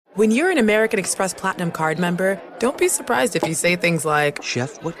When you're an American Express Platinum card member, don't be surprised if you say things like,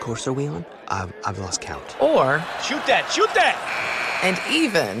 "Chef, what course are we on? I've lost count." Or, Shoot that! And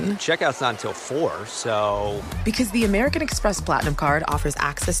even, Checkout's not until 4, so... Because the American Express Platinum Card offers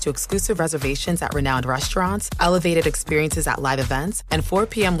access to exclusive reservations at renowned restaurants, elevated experiences at live events, and 4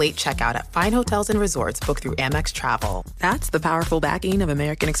 p.m. late checkout at fine hotels and resorts booked through Amex Travel. That's the powerful backing of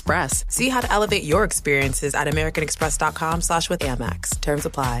American Express. See how to elevate your experiences at americanexpress.com/withAmex. Terms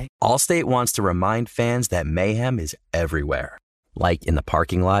apply. Allstate wants to remind fans that mayhem is everywhere. Like in the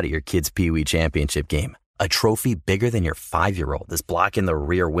parking lot at your kid's Pee Wee Championship game. A trophy bigger than your 5-year-old is blocking the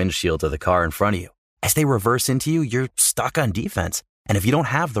rear windshield of the car in front of you. As they reverse into you, you're stuck on defense. And if you don't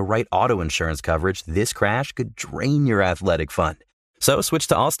have the right auto insurance coverage, this crash could drain your athletic fund. So switch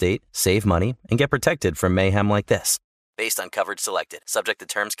to Allstate, save money, and get protected from mayhem like this. Based on coverage selected, subject to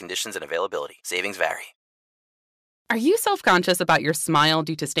terms, conditions, and availability. Savings vary. Are you self-conscious about your smile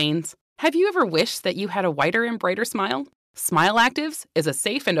due to stains? Have you ever wished that you had a whiter and brighter smile? Smile Actives is a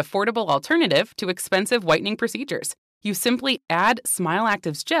safe and affordable alternative to expensive whitening procedures. You simply add Smile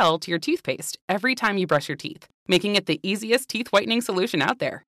Actives gel to your toothpaste every time you brush your teeth, making it the easiest teeth whitening solution out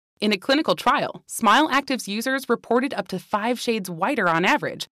there. In a clinical trial, Smile Actives users reported up to 5 shades whiter on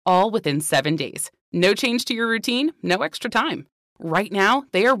average, all within 7 days. No change to your routine, no extra time. Right now,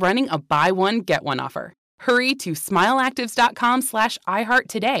 they are running a buy one, get one offer. Hurry to smileactives.com/iHeart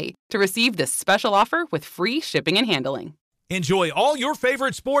today to receive this special offer with free shipping and handling. Enjoy all your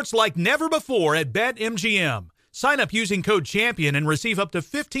favorite sports like never before at BetMGM. Sign up using code CHAMPION and receive up to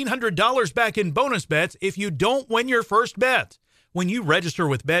 $1,500 back in bonus bets if you don't win your first bet. When you register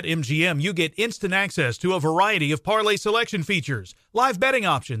with BetMGM, you get instant access to a variety of parlay selection features, live betting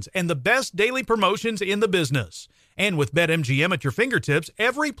options, and the best daily promotions in the business. And with BetMGM at your fingertips,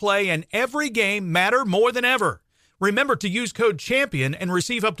 every play and every game matter more than ever. Remember to use code CHAMPION and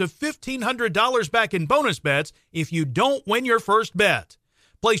receive up to $1,500 back in bonus bets if you don't win your first bet.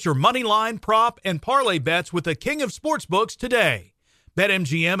 Place your money line, prop, and parlay bets with the king of sportsbooks today.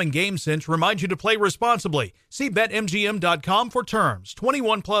 BetMGM and GameSense remind you to play responsibly. See BetMGM.com for terms.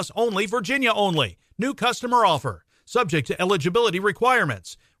 21 plus only, Virginia only. New customer offer. Subject to eligibility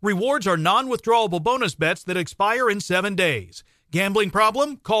requirements. Rewards are non-withdrawable bonus bets that expire in 7 days. Gambling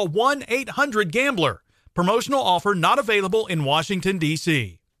problem? Call 1-800-GAMBLER. Promotional offer not available in Washington,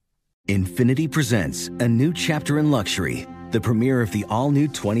 D.C. Infiniti presents a new chapter in luxury, the premiere of the all-new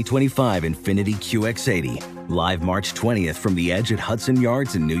 2025 Infiniti QX80, live March 20th from the Edge at Hudson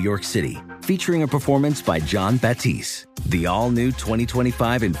Yards in New York City, featuring a performance by John Batiste. The all-new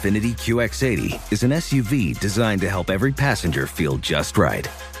 2025 Infiniti QX80 is an SUV designed to help every passenger feel just right.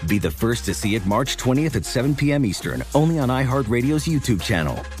 Be the first to see it March 20th at 7 p.m. Eastern, only on iHeartRadio's YouTube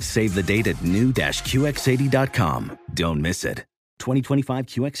channel. Save the date at new-QX80.com. Don't miss it. 2025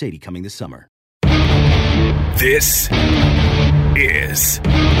 QX80 coming this summer. This is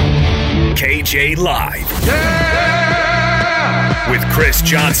KJ Live. Yeah! With Chris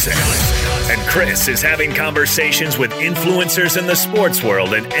Johnson. And Chris is having conversations with influencers in the sports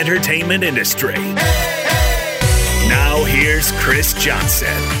world and entertainment industry. Now here's Chris Johnson.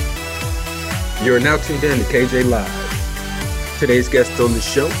 You're now tuned in to KJ Live. Today's guest on the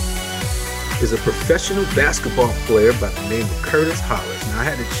show is a professional basketball player by the name of Curtis Hollis. Now, I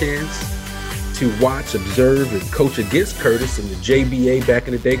had a chance to watch, observe, and coach against Curtis in the JBA back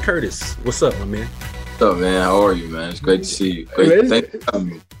in the day. Curtis, what's up, my man? What's up, man? How are you, man? It's great to see you. Thank you for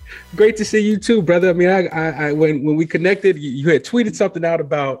coming. Great to see you too, brother. I mean, I when we connected, you had tweeted something out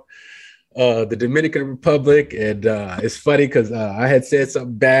about the Dominican Republic, and it's funny because I had said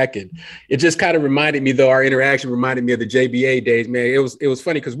something back, and it just kind of reminded me, though, our interaction reminded me of the JBA days, man. It was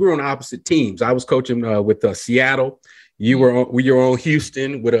funny because we were on opposite teams. I was coaching with Seattle. You were on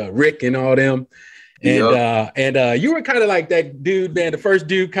Houston with Rick and all them. And you were kind of like that dude, man, the first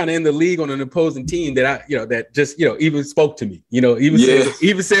dude kind of in the league on an opposing team that that just, even spoke to me,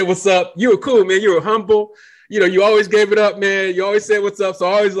 even said, what's up? You were cool, man. You were humble. You always gave it up, man. You always said what's up. So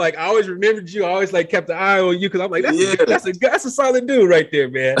I always remembered you. I always kept an eye on you because I'm like, that's a solid dude right there,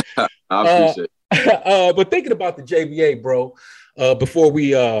 man. I appreciate it. But thinking about the JBA, bro, before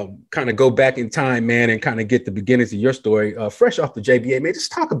we kind of go back in time, man, and kind of get the beginnings of your story, fresh off the JBA, man,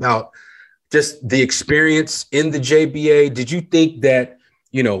 just talk about just the experience in the JBA. Did you think that,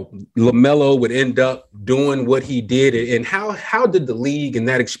 LaMelo would end up doing what he did? And how did the league and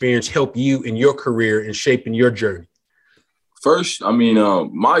that experience help you in your career and shaping your journey? First,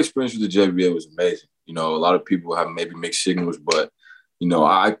 my experience with the JBA was amazing. A lot of people have maybe mixed signals, but,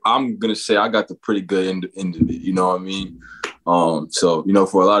 I'm going to say I got the pretty good end of it. You know what I mean? So,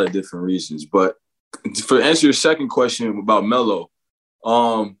 for a lot of different reasons. But to answer your second question about Melo,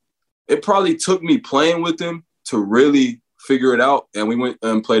 it probably took me playing with him to really figure it out. And we went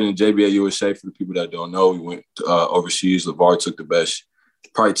and played in JBA USA. For the people that don't know, we went overseas. LeVar took the best,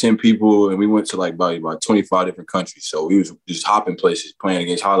 probably 10 people, and we went to like about 25 different countries. So we was just hopping places, playing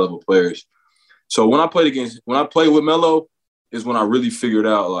against high-level players. So when I played with Melo is when I really figured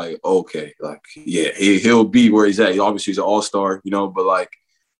out, like, okay, like, yeah, he'll be where he's at. Obviously, he's an all-star, you know, but like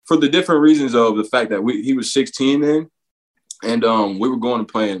for the different reasons of the fact that he was 16 then, and we were going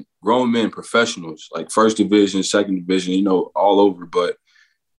to playing grown men professionals, like first division, second division, you know, all over. But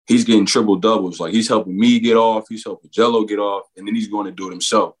he's getting triple doubles. Like he's helping me get off, he's helping Jello get off, and then he's going to do it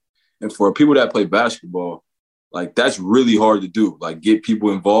himself. And for people that play basketball, like that's really hard to do. Like get people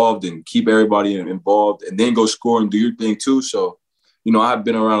involved and keep everybody involved, and then go score and do your thing too. So, you know, I've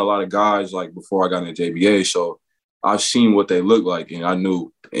been around a lot of guys like before I got into JBA, so I've seen what they look like, and I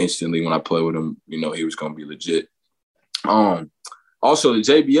knew instantly when I played with him, you know, he was going to be legit. Also, the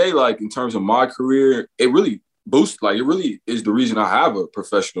JBA, like in terms of my career, it really boosts. Like it really is the reason I have a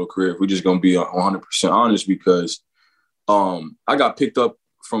professional career. If we're just going to be 100% honest, because I got picked up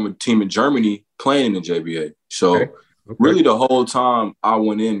from a team in Germany playing in the JBA. So really the whole time I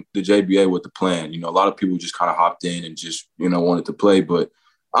went in the JBA with the plan. You know, a lot of people just kind of hopped in and just, you know, wanted to play. But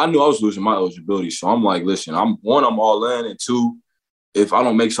I knew I was losing my eligibility. So I'm like, listen, I'm all in. And two, if I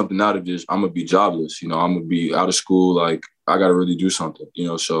don't make something out of this, I'm going to be jobless. You know, I'm going to be out of school. Like, I got to really do something, you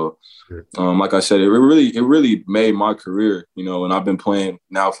know. So, like I said, it really made my career, you know, and I've been playing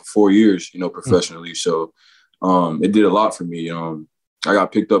now for 4 years, you know, professionally. So it did a lot for me. I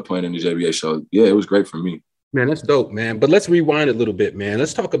got picked up playing in the JBA. So, yeah, it was great for me. Man, that's dope, man. But let's rewind a little bit, man.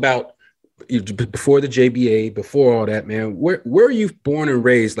 Let's talk about before the JBA, before all that, man. Where are you born and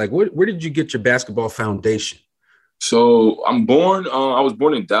raised? Like, where did you get your basketball foundation? So I was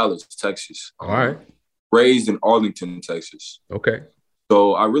born in Dallas, Texas. All right. Raised in Arlington, Texas. Okay.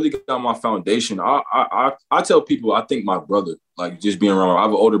 So I really got my foundation. I tell people, I think my brother, like just being around, I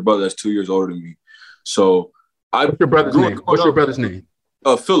have an older brother that's 2 years older than me. So What's your brother's name?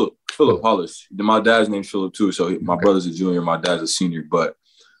 Philip Hollis. My dad's name's Philip too. So my brother's a junior, my dad's a senior. But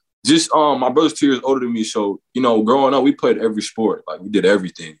just my brother's 2 years older than me. So, you know, growing up, we played every sport. Like we did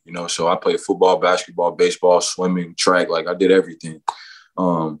everything, you know. So I played football, basketball, baseball, swimming, track. Like I did everything.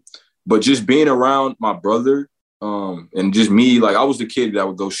 But just being around my brother and just me, like I was the kid that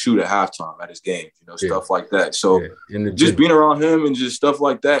would go shoot at halftime at his games, you know, stuff like that. So just being around him and just stuff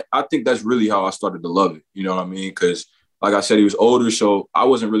like that, I think that's really how I started to love it. You know what I mean? Because like I said, he was older, so I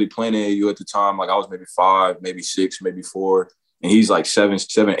wasn't really playing AAU at the time. Like I was maybe 5, maybe 6, maybe 4. And he's like 7,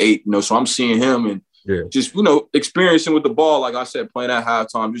 8, you know, so I'm seeing him and just, you know, experiencing with the ball. Like I said, playing at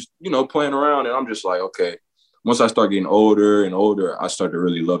halftime, just, you know, playing around. And I'm just like, okay, once I start getting older and older, I start to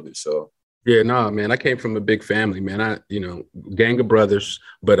really love it. So. Yeah, no, man, I came from a big family, man. Gang of brothers,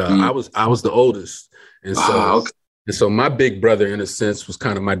 but I was the oldest. And so, And so my big brother, in a sense, was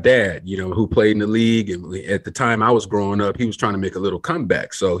kind of my dad, you know, who played in the league. And at the time I was growing up, he was trying to make a little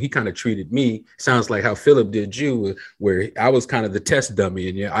comeback. So he kind of treated me, sounds like how Philip did you, where I was kind of the test dummy.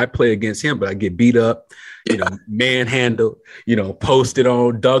 And I play against him, but I get beat up, you know, manhandled, you know, posted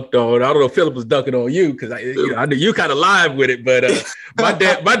on, dunked on. I don't know if Philip was dunking on you because I knew you kind of live with it, but my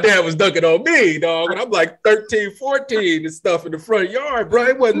dad was dunking on me, dog. And I'm like 13, 14 and stuff in the front yard, bro.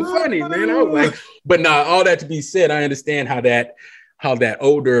 It wasn't funny, man. I was like, but nah, all that to be said, I understand how that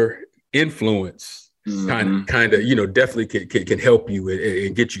older influence kind of, you know, definitely can help you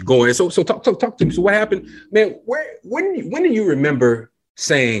and get you going. So talk to me. So what happened, man? When do you remember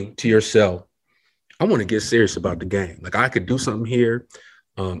saying to yourself, I want to get serious about the game? Like I could do something here.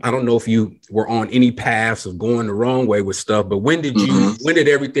 I don't know if you were on any paths of going the wrong way with stuff, but when did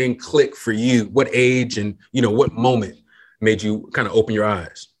everything click for you? What age and, you know, what moment made you kind of open your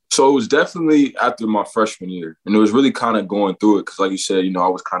eyes? So it was definitely after my freshman year. And it was really kind of going through it because, like you said, you know, I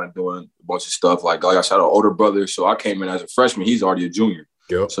was kind of doing a bunch of stuff. Like I said, I had an older brother. So I came in as a freshman. He's already a junior.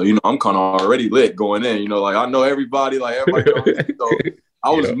 Yep. So, you know, I'm kind of already lit going in. You know, like I know everybody. Like everybody knows me. So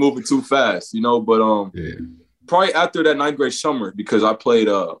I was moving too fast, you know. But probably after that 9th grade summer, because I played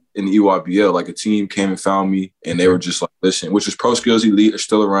in the EYBL, like a team came and found me. And they were just like, listen, which is Pro Skills Elite. They're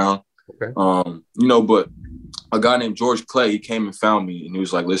still around. Okay. You know, but a guy named George Clay, he came and found me and he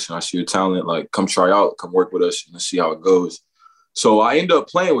was like, listen, I see your talent. Like, come try out, come work with us and let's see how it goes. So I ended up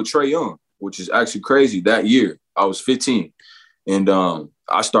playing with Trae Young, which is actually crazy. That year, I was 15. And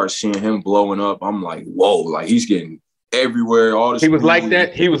I started seeing him blowing up. I'm like, whoa, like he's getting everywhere. All this. He was like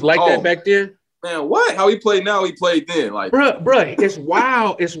that? He was like that back then? man, what? How he played now, he played then. Like, bruh, it's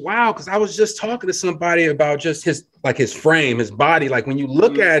wild. It's wild because I was just talking to somebody about just his frame, his body. Like when you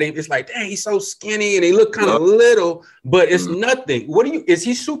look at him, it's like, dang, he's so skinny and he look kind of little, but it's nothing. Is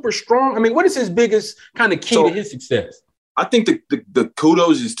he super strong? I mean, what is his biggest kind of key to his success? I think the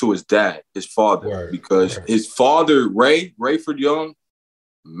kudos is to his dad, his father, because his father, Rayford Young,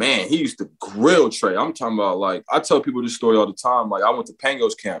 man, he used to grill Trey. I'm talking about, like, I tell people this story all the time. Like, I went to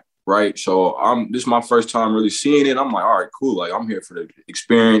Pangos camp, right? So this is my first time really seeing it. I'm like, all right, cool. Like, I'm here for the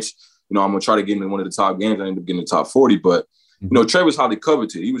experience. You know, I'm going to try to get into one of the top games. I ended up getting the top 40. But, you know, Trey was highly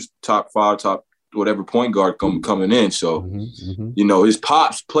coveted. He was top 5, top whatever point guard coming in. So, you know, his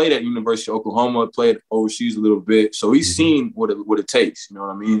pops played at University of Oklahoma, played overseas a little bit. So he's seen what it takes. You know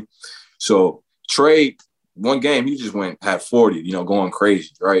what I mean? So Trey, one game, he just had 40, you know, going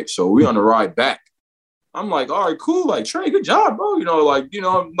crazy, right? So we on the ride back. I'm like, all right, cool. Like, Trey, good job, bro. You know, like, you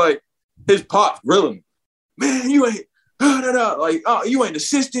know, I'm like, his pops grilling, man, you ain't, like, you ain't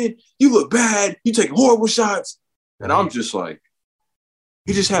assistant. You look bad. You taking horrible shots. And I'm just like,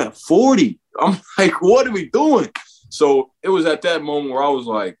 he just had 40. I'm like, what are we doing? So it was at that moment where I was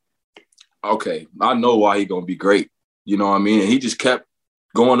like, okay, I know why he's going to be great. You know what I mean? And he just kept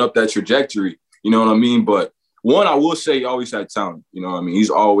going up that trajectory. You know what I mean? But one, I will say he always had talent. You know what I mean?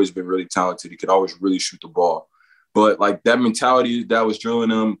 He's always been really talented. He could always really shoot the ball. But, like, that mentality that was drilling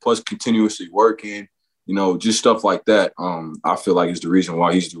him, plus continuously working, you know, just stuff like that, I feel like is the reason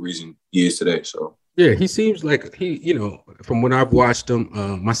why he's the reason he is today. So. Yeah, he seems like you know, from when I've watched him,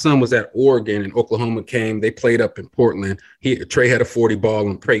 my son was at Oregon and Oklahoma came. They played up in Portland. Trey had a 40 ball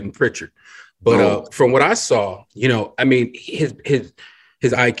on Peyton Pritchard. But from what I saw, you know, I mean, his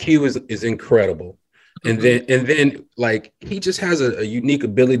IQ is incredible. And then like he just has a unique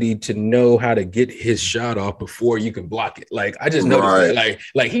ability to know how to get his shot off before you can block it. Like I just noticed that,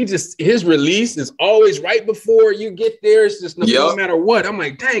 like his release is always right before you get there. It's just no matter what. I'm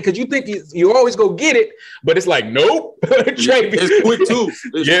like, dang, because you think you always go get it, but it's like, nope. Trey, it's quick too.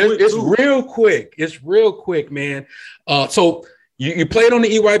 It's real quick. It's real quick, man. So you played on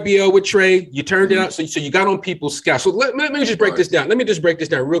the EYBL with Trey. You turned it out. So you got on people's scouts. So let me just break this down. Let me just break this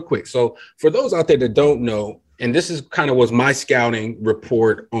down real quick. So for those out there that don't know, and this is kind of was my scouting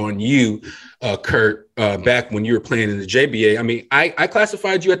report on you, Kurt, back when you were playing in the JBA. I mean, I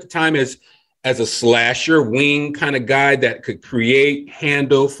classified you at the time as a slasher wing kind of guy that could create,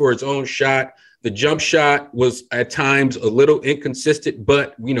 handle for his own shot. The jump shot was at times a little inconsistent,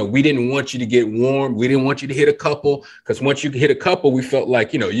 but, you know, we didn't want you to get warm. We didn't want you to hit a couple because once you hit a couple, we felt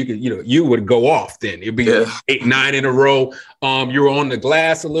like, you would go off then. It'd be 8, 9 in a row. You were on the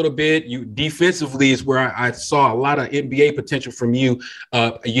glass a little bit. You defensively is where I saw a lot of NBA potential from you.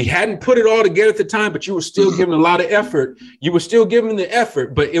 You hadn't put it all together at the time, but you were still giving a lot of effort. You were still giving the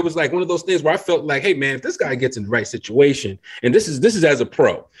effort, but it was like one of those things where I felt like, hey, man, if this guy gets in the right situation, and this is as a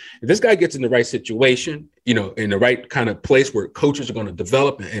pro, if this guy gets in the right situation, you know, in the right kind of place where coaches are going to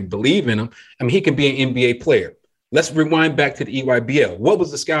develop and believe in him, I mean, he can be an NBA player. Let's rewind back to the EYBL. What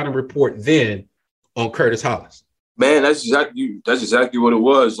was the scouting report then on Curtis Hollis? Man, that's exactly what it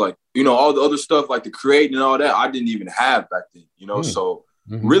was. Like, you know, all the other stuff like the creating and all that, I didn't even have back then, you know? So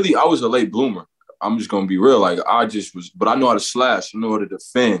really I was a late bloomer. I'm just going to be real. Like but I know how to slash. I know how to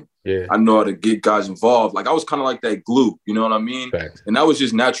defend. Yeah. I know how to get guys involved. Like I was kind of like that glue, you know what I mean? Fact. And that was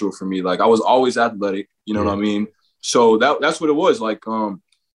just natural for me. Like I was always athletic, you know what I mean? So that's what it was. Like, you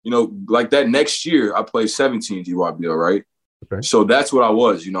know, like that next year I played 17 EYBL, right? Okay. So that's what I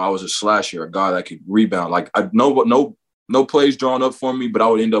was. You know, I was a slasher, a guy that could rebound. Like I no plays drawn up for me, but I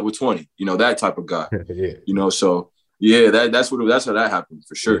would end up with 20. You know, that type of guy. Yeah. You know, so yeah, that's how that happened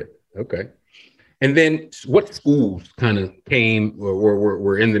for sure. Yeah. Okay. And then what schools kind of came or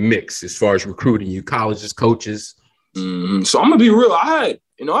were in the mix as far as recruiting you, colleges, coaches? Mm-hmm. So I'm gonna be real. I had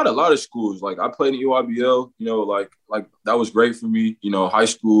a lot of schools. Like I played in EYBL, you know, like that was great for me. You know, high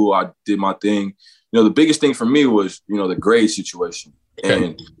school, I did my thing. You know, the biggest thing for me was, you know, the grade situation. Okay.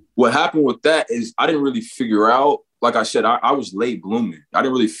 And what happened with that is I didn't really figure out, like I said, I was late blooming. I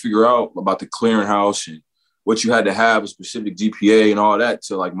didn't really figure out about the clearinghouse and what you had to have, a specific GPA and all that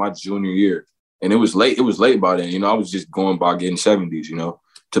till like my junior year. And it was late by then, you know, I was just going by getting 70s, you know,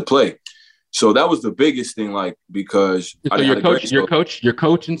 to play. So that was the biggest thing, like, because so your coaches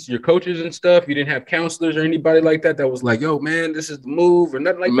and stuff, you didn't have counselors or anybody like that was like, yo, man, this is the move or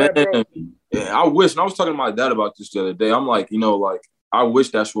nothing like that, bro? Yeah, I wish, and I was talking to my dad about this the other day. I'm like, you know, like, I wish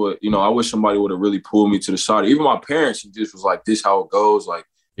that's what, you know, I wish somebody would have really pulled me to the side. Even my parents, it just was like, this how it goes. Like,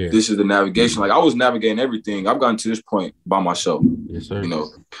 this is the navigation. Like, I was navigating everything. I've gotten to this point by myself, yes, sir. You know.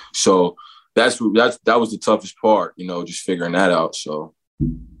 So that was the toughest part, you know, just figuring that out. So.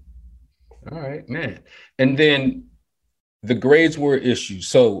 All right, man. And then the grades were issues.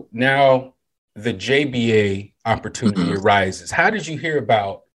 So now the JBA opportunity arises. How did you hear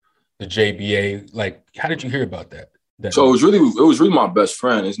about the JBA? Like, how did you hear about that? So it was really my best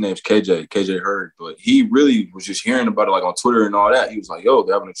friend. His name's KJ Hurd, but he really was just hearing about it like on Twitter and all that. He was like, "Yo,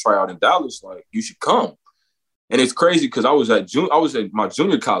 they're having a tryout in Dallas. Like, you should come." And it's crazy because I was at my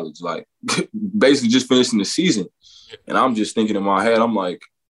junior college, like basically just finishing the season, and I'm just thinking in my head, I'm like,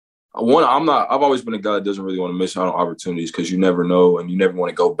 I've always been a guy that doesn't really want to miss out on opportunities because you never know and you never want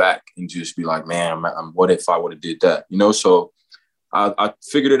to go back and just be like, man, what if I would have did that, you know? So I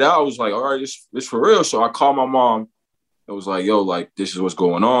figured it out. I was like, all right, it's for real. So I called my mom. It was like, yo, like, this is what's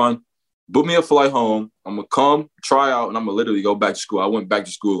going on. Book me a flight home. I'm going to come, try out, and I'm going to literally go back to school. I went back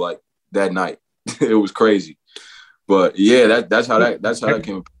to school, like, that night. It was crazy. But, yeah, that's how that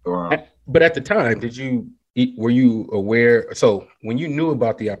came around. But at the time, were you aware? So when you knew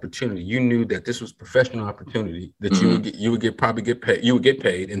about the opportunity, you knew that this was professional opportunity, that you would get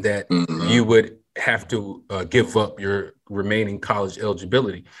paid, and that you would have to give up your remaining college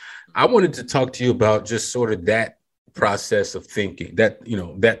eligibility. I wanted to talk to you about just sort of that process of thinking,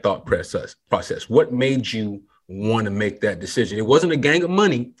 that thought process. What made you want to make that decision? It wasn't a gang of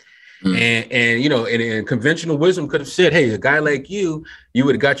money. And conventional wisdom could have said, hey, a guy like you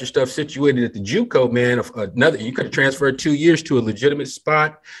would have got your stuff situated at the JUCO, man. You could have transferred 2 years to a legitimate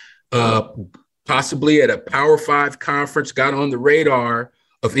spot, possibly at a Power 5 conference, got on the radar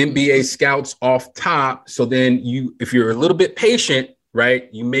of NBA scouts off top. So then if you're a little bit patient, right,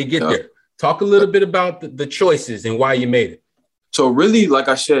 you may get there. Talk a little bit about the choices and why you made it. So really, like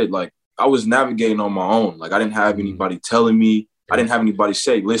I said, like I was navigating on my own. Like I didn't have anybody telling me. I didn't have anybody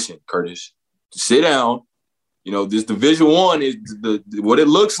say, listen, Curtis, sit down. You know, this Division I is what it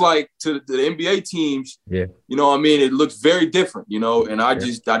looks like to the NBA teams. Yeah. You know what I mean? It looks very different, you know, and I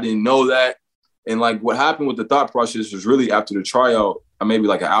didn't know that. And like what happened with the thought process was really after the tryout, maybe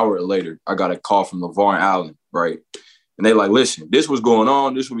like an hour later, I got a call from LeVar and Allen, right? And they like, listen, this was going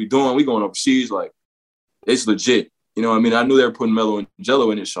on. This what we doing. We going overseas. Like, it's legit. You know what I mean? I knew they were putting Melo and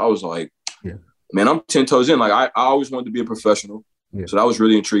Jello in it. So I was like, man, I'm 10 toes in. Like, I always wanted to be a professional. Yeah. So that was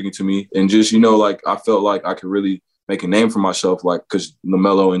really intriguing to me. And just, you know, like, I felt like I could really make a name for myself, like, because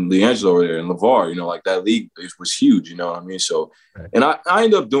LaMelo and LiAngelo were there and LeVar, you know, like, that league was huge, you know what I mean? So, and I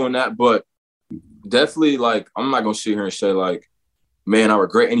ended up doing that. But definitely, like, I'm not going to sit here and say, like, man, I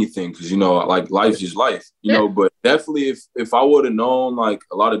regret anything because, you know, like, life is life, you know. But definitely if I would have known, like,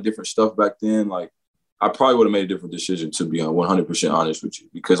 a lot of different stuff back then, like, I probably would have made a different decision, to be 100% honest with you.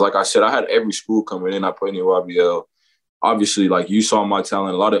 Because, like I said, I had every school coming in. I played in YBL. Obviously, like, you saw my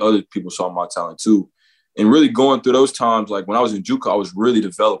talent. A lot of other people saw my talent, too. And really going through those times, like, when I was in JUCO, I was really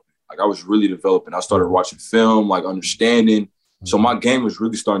developing. I started watching film, like, understanding. So my game was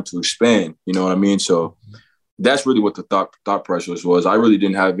really starting to expand. You know what I mean? So that's really what the thought process was. I really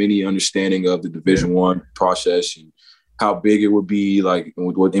didn't have any understanding of the Division I process and how big it would be, like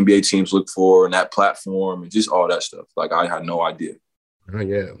what NBA teams look for and that platform and just all that stuff. Like, I had no idea. Oh,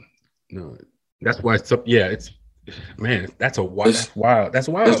 yeah. No, that's why it's up. Yeah, it's, man, that's wild. That's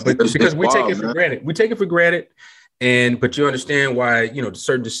wild. But because we take it for granted. We take it for granted. But you understand why, you know,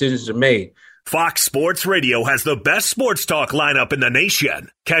 certain decisions are made. Fox Sports Radio has the best sports talk lineup in the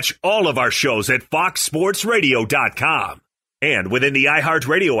nation. Catch all of our shows at foxsportsradio.com. And within the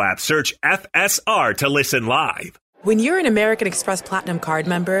iHeartRadio app, search FSR to listen live. When you're an American Express Platinum Card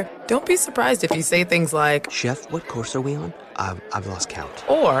member, don't be surprised if you say things like, Chef, what course are we on? I've lost count.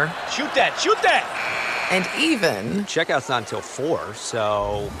 Or, Shoot that! And even, Checkout's not until 4,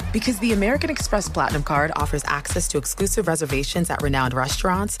 so... Because the American Express Platinum Card offers access to exclusive reservations at renowned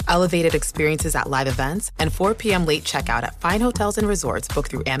restaurants, elevated experiences at live events, and 4 p.m. late checkout at fine hotels and resorts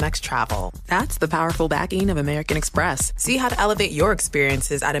booked through Amex Travel. That's the powerful backing of American Express. See how to elevate your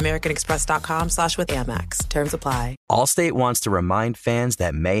experiences at americanexpress.com/withAmex. Terms apply. Allstate wants to remind fans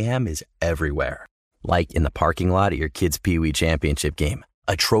that mayhem is everywhere. Like in the parking lot at your kid's Pee Wee Championship game.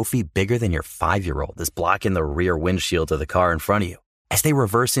 A trophy bigger than your 5-year-old is blocking the rear windshield of the car in front of you. As they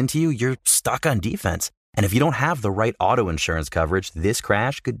reverse into you, you're stuck on defense. And if you don't have the right auto insurance coverage, this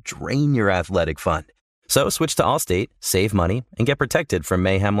crash could drain your athletic fund. So switch to Allstate, save money, and get protected from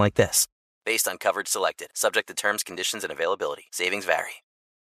mayhem like this. Based on coverage selected, subject to terms, conditions, and availability. Savings vary.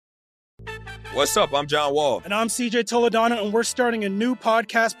 What's up? I'm John Wall. And I'm CJ Toledano, and we're starting a new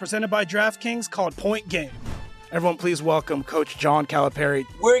podcast presented by DraftKings called Point Game. Everyone, please welcome Coach John Calipari.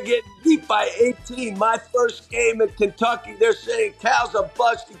 We're getting beat by 18. My first game in Kentucky, they're saying Cal's a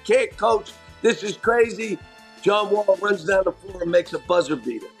bust. He can't coach. This is crazy. John Wall runs down the floor and makes a buzzer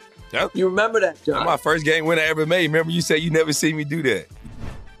beater. Yep. You remember that, John? That's my first game win I ever made. Remember you said you never see me do that.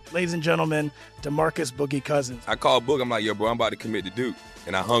 Ladies and gentlemen, DeMarcus Boogie Cousins. I called Boog. I'm like, yo, bro, I'm about to commit to Duke.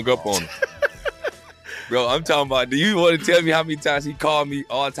 And I hung up on him. Bro, I'm talking about, do you want to tell me how many times he called me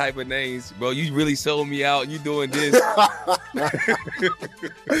all type of names? Bro, you really sold me out. You doing this.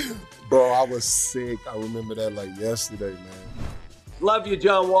 Bro, I was sick. I remember that like yesterday, man. Love you,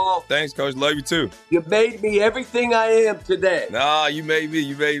 John Wall. Thanks, Coach. Love you, too. You made me everything I am today. Nah, you made me.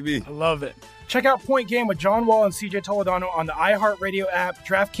 You made me. I love it. Check out Point Game with John Wall and CJ Toledano on the iHeartRadio app,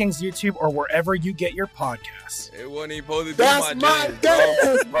 DraftKings YouTube, or wherever you get your podcasts. It wasn't even supposed to be That's my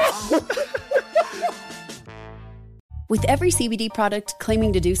dance, bro. With every CBD product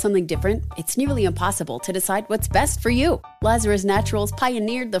claiming to do something different, it's nearly impossible to decide what's best for you. Lazarus Naturals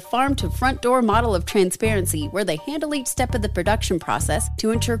pioneered the farm-to-front-door model of transparency, where they handle each step of the production process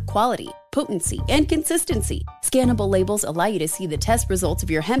to ensure quality, potency, and consistency. Scannable labels allow you to see the test results of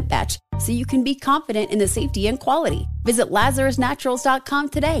your hemp batch, so you can be confident in the safety and quality. Visit LazarusNaturals.com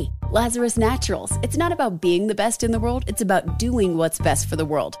today. Lazarus Naturals. It's not about being the best in the world, it's about doing what's best for the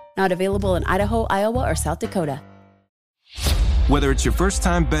world. Not available in Idaho, Iowa, or South Dakota. Whether it's your first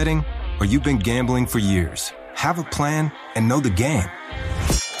time betting or you've been gambling for years, have a plan and know the game.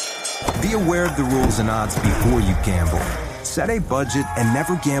 Be aware of the rules and odds before you gamble. Set a budget and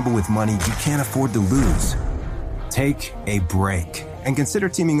never gamble with money you can't afford to lose. Take a break and consider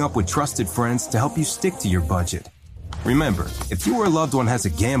teaming up with trusted friends to help you stick to your budget. Remember, if you or a loved one has a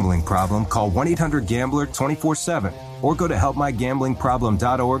gambling problem, call 1-800-GAMBLER 24/7 or go to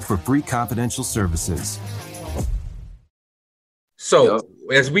helpmygamblingproblem.org for free confidential services. So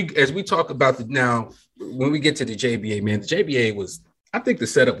as we talk about now, when we get to the JBA, man, the JBA I think the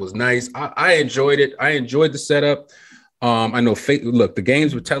setup was nice. I enjoyed it. I enjoyed the setup. I know, look, the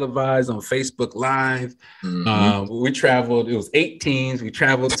games were televised on Facebook Live. We traveled, it was 8 teams. We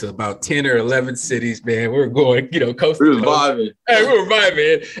traveled to about 10 or 11 cities, man. We were going, coast to coast. Hey, we were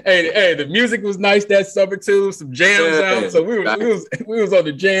vibing. Hey, the music was nice that summer too. Some jams out. So we was on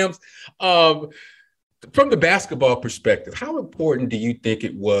the jams. From the basketball perspective, how important do you think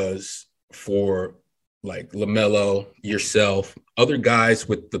it was for like LaMelo, yourself, other guys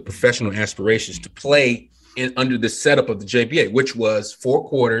with the professional aspirations to play under the setup of the JBA, which was 4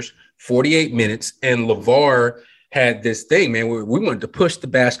 quarters, 48 minutes, and LeVar had this thing, man, where we wanted to push the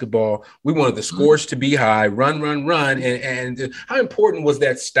basketball. We wanted the scores to be high, run. And how important was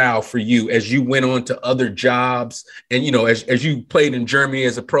that style for you as you went on to other jobs? And, as you played in Germany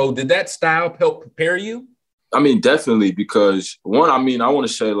as a pro, did that style help prepare you? I mean, definitely, because I want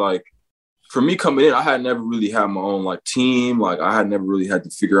to say, like, for me coming in, I had never really had my own, like, team. Like, I had never really had to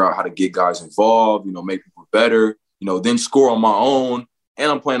figure out how to get guys involved, make people better, then score on my own. And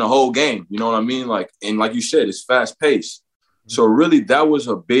I'm playing the whole game, you know what I mean? Like, and like you said, it's fast paced. So really that was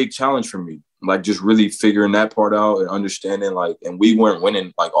a big challenge for me. Like just really figuring that part out and understanding and we weren't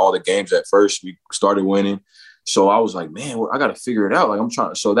winning like all the games at first. We started winning. So I was like, man, I got to figure it out. Like I'm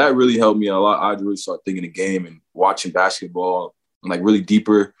trying. So that really helped me a lot. I really started thinking the game and watching basketball and like really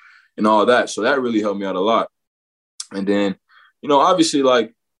deeper and all that. So that really helped me out a lot. And then, obviously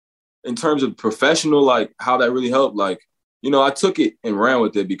like in terms of professional, like how that really helped, like, I took it and ran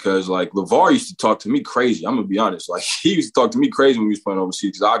with it because, like, LeVar used to talk to me crazy. I'm going to be honest. Like, he used to talk to me crazy when we was playing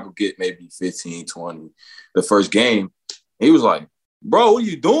overseas because I could get maybe 15, 20 the first game. He was like, bro, what are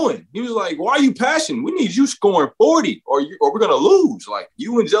you doing? He was like, why are you passing? We need you scoring 40 or we're going to lose. Like,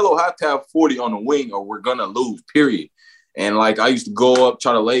 you and Jello have to have 40 on the wing or we're going to lose, period. And, like, I used to go up,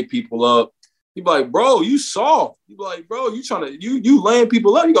 try to lay people up. He'd be like, bro, you soft. He'd be like, bro, you laying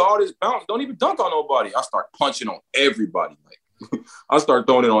people up. You got all this bounce. Don't even dunk on nobody. I start punching on everybody. Like I start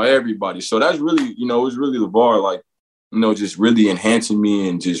throwing it on everybody. So that's really, it was really LeVar, like, just really enhancing me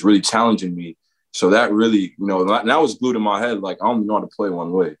and just really challenging me. So that really, that was glued in my head. Like, I don't know how to play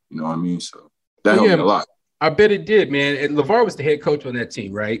one way. You know what I mean? So that helped me a lot. I bet it did, man. And LeVar was the head coach on that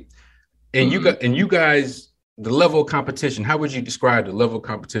team, right? And you guys, the level of competition, how would you describe the level of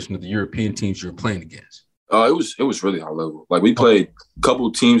competition of the European teams you were playing against? It was really high level. Like we played a couple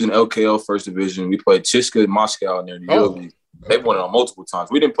of teams in LKL First Division. We played Chiska in Moscow in their EuroLeague. They won it on multiple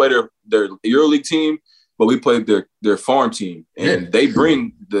times. We didn't play their EuroLeague team, but we played their farm team, and they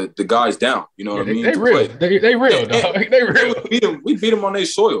bring the guys down. You know what I mean? They real. They real, dog. They real. We beat them on their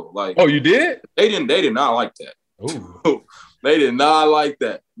soil. Like, oh, you did? They did not like that. Ooh. They did not like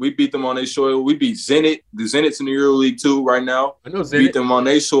that. We beat them on their soil. We beat Zenit. The Zenit's in the EuroLeague too right now. I know Zenit. Beat them on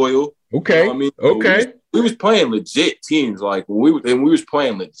their soil. Okay. You know what I mean? Okay. We was playing legit teams. Like we was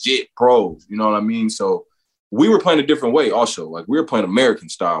playing legit pros. You know what I mean? So we were playing a different way also. Like we were playing American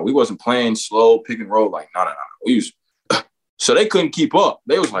style. We wasn't playing slow pick and roll. Like no. We was So they couldn't keep up.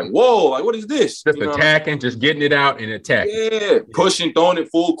 They was like, whoa, like, what is this? Just attacking, just getting it out and attacking. Yeah, pushing, throwing it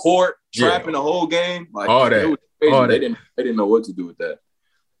full court, trapping the whole game. Like, all that. It was crazy. They didn't know what to do with that.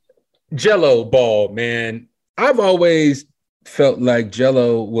 Jello ball, man. I've always felt like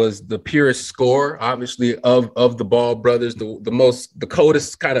Jello was the purest scorer, obviously, of the Ball brothers, the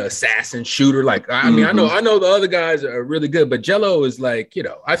coldest kind of assassin shooter. Like, I mean, I know the other guys are really good, but Jello is like,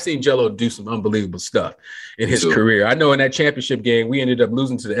 I've seen Jello do some unbelievable stuff in his career. I know in that championship game, we ended up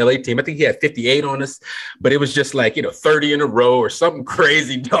losing to the LA team. I think he had 58 on us, but it was just like, 30 in a row or something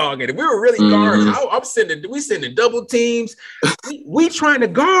crazy, dog. And we were really guarding. We sending double teams. we trying to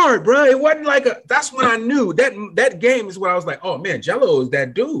guard, bro. It wasn't like that's when I knew that game is when I was like, oh man, Jello is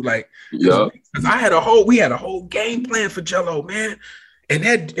that dude. Like, we had a whole game plan for Jello, man.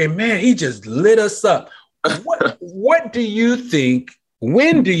 And man, he just lit us up. What do you think?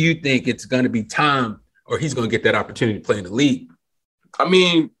 When do you think it's going to be time, or he's going to get that opportunity to play in the league? I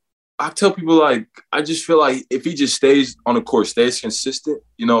mean, I tell people, like, I just feel like if he just stays on the court, stays consistent,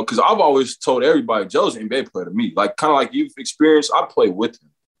 because I've always told everybody, Jello's an NBA player to me. Like, kind of like you've experienced, I play with him.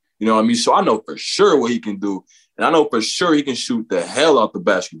 You know what I mean? So I know for sure what he can do. And I know for sure he can shoot the hell out the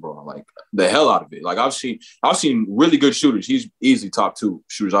basketball, like the hell out of it. Like I've seen really good shooters. He's easily top 2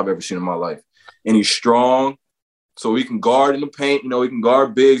 shooters I've ever seen in my life. And he's strong. So he can guard in the paint, he can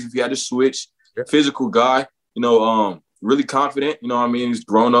guard bigs if he had to switch. Physical guy, really confident. You know what I mean? He's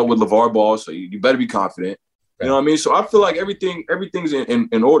grown up with LeVar Ball, so you better be confident. You know what I mean? So I feel like everything's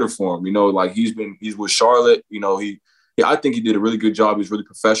in order for him. Like he's with Charlotte. I think he did a really good job. He was really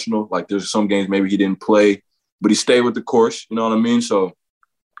professional. Like there's some games maybe he didn't play, but he stayed with the course. You know what I mean? So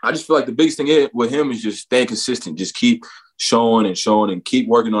I just feel like the biggest thing with him is just staying consistent. Just keep showing and keep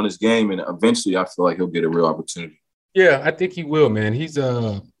working on his game. And eventually I feel like he'll get a real opportunity. Yeah, I think he will, man. He's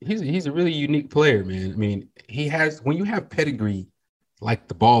a really unique player, man. I mean, when you have pedigree like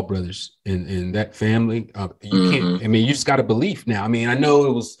the Ball brothers in that family, you can't, I mean, you just got a belief now. I mean, I know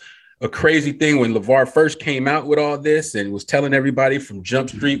it was a crazy thing when LeVar first came out with all this and was telling everybody from Jump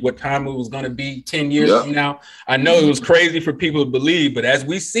Street what time it was going to be 10 years from now. I know it was crazy for people to believe, but as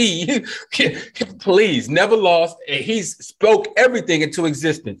we see, please, never lost. And he spoke everything into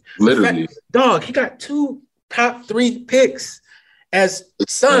existence. Literally. Dog, he got 2 top 3 picks as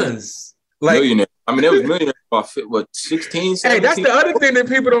sons. Like, millionaire. I mean, they was millionaires about 16, 17? Hey, that's the other thing that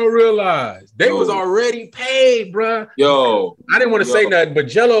people don't realize. They was already paid, bro. I didn't want to say nothing, but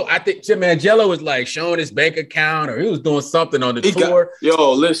Jello, I think, man, Jello was like showing his bank account, or he was doing something on the tour.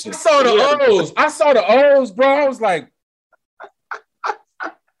 Listen. I saw the O's, bro. I was like,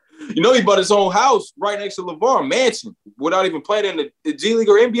 he bought his own house right next to LeVar, mansion, without even playing in the G League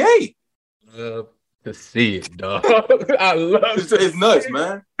or NBA. To see it, dog. I love it. It's nuts,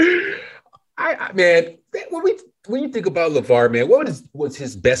 man. Man, when you think about LeVar, man, what was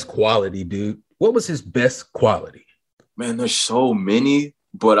his best quality, dude? What was his best quality? Man, there's so many,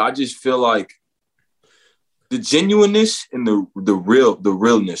 but I just feel like the genuineness and the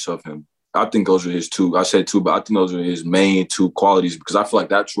realness of him. I think those are his 2. I said 2, but I think those are his main 2 qualities, because I feel like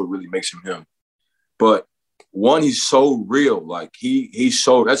that's what really makes him him. But one, he's so real. Like he's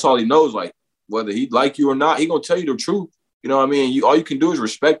so, that's all he knows. Like whether he like you or not, he gonna tell you the truth. You know what I mean? All you can do is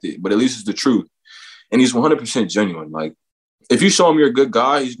respect it, but at least it's the truth. And he's 100% genuine. Like, if you show him you're a good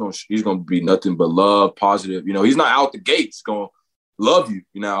guy, he's gonna be nothing but love, positive. He's not out the gates gonna love you.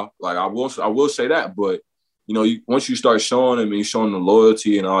 Like I will say that. But once you start showing him and you showing the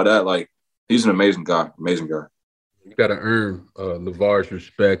loyalty and all that, like he's an amazing guy. Amazing guy. You gotta earn LeVar's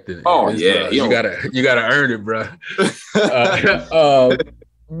respect. You gotta earn it, bro.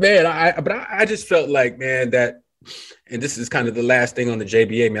 Man, I just felt like, man, that. And this is kind of the last thing on the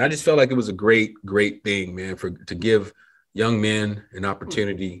JBA, man. I just felt like it was a great, great thing, man, to give young men an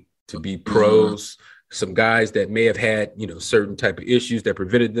opportunity to be pros, some guys that may have had, certain type of issues that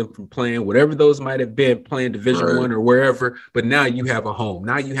prevented them from playing, whatever those might have been, playing Division I or wherever. But now you have a home.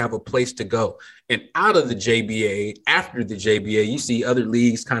 Now you have a place to go. And out of the JBA, after the JBA, you see other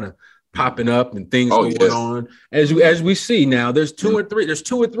leagues kind of popping up and things going on. As we see now, there's 2 or 3. There's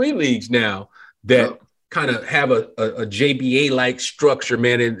 2 or 3 leagues now that kind of have a JBA-like structure,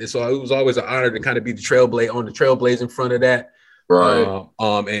 man. And so it was always an honor to kind of be the trailblaze in front of that. Right.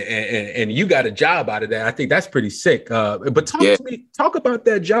 And you got a job out of that. I think that's pretty sick. But talk about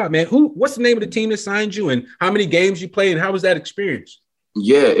that job, man. What's the name of the team that signed you, and how many games you played, and how was that experience?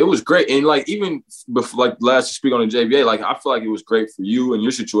 Yeah, it was great. And like, even before, like, last to speak on the JBA, like, I feel like it was great for you and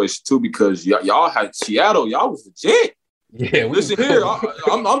your situation too, because y'all had Seattle, y'all was legit. Yeah. Listen here,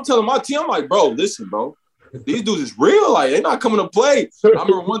 I'm telling my team, I'm like, bro, listen, bro. These dudes is real. Like, they're not coming to play. I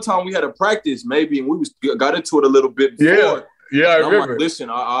remember one time we had a practice, maybe, and we got into it a little bit before. Yeah, I remember. I'm like, listen,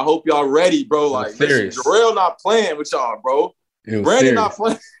 I hope y'all ready, bro. Like, listen, Jarrell not playing with y'all, bro. Brandon not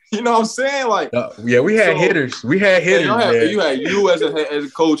playing. You know what I'm saying? Like, we had hitters. We had hitters. You had you as a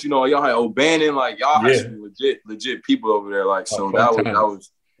coach. You know, y'all had O'Bannon. Like, y'all had some legit people over there. Like, so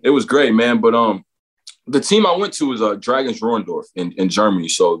it was great, man. But the team I went to was Dragons Rohrendorf in Germany.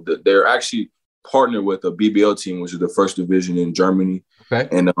 So they're actually partnered with a BBL team, which is the first division in Germany. Okay.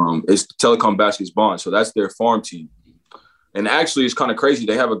 And it's Telekom Baskets Bonn. So that's their farm team. And actually, it's kind of crazy.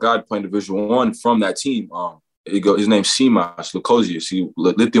 They have a guy playing Division I from that team. His name's Simas Lukosius. He's a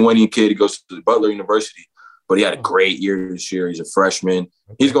Lithuanian kid. He goes to Butler University, but he had a great year this year. He's a freshman.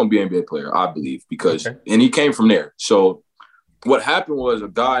 Okay. He's going to be an NBA player, I believe, and he came from there. So what happened was a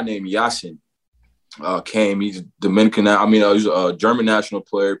guy named Yasin came. He's Dominican. He's a German national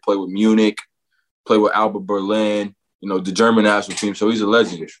player. Played with Munich, played with Alba Berlin. You know, the German national team. So he's a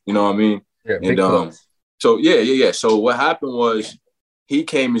legend. You know what I mean? Yeah. And So what happened was, he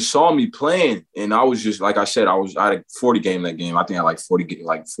came and saw me playing, and I was just, like I said, I had a 40 game that game. I think I had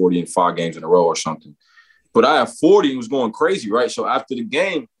 40 and 5 games in a row or something. But I had 40 and was going crazy, right? So after the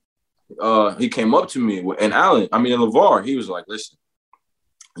game, he came up to me, and LeVar, he was like, listen,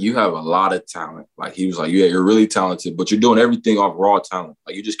 you have a lot of talent. Like, he was like, yeah, you're really talented, but you're doing everything off raw talent.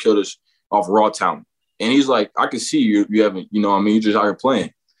 Like, you just killed us off raw talent. And he's like, I can see you haven't, you're just out here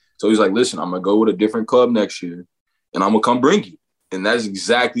playing. So he's like, listen, I'm going to go with a different club next year, and I'm going to come bring you. And that's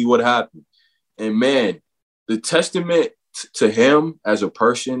exactly what happened. And, man, the testament to him as a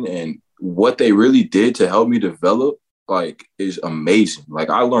person and what they really did to help me develop, like, is amazing. Like,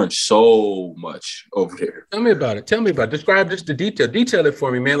 I learned so much over there. Tell me about it. Describe just the detail. Detail it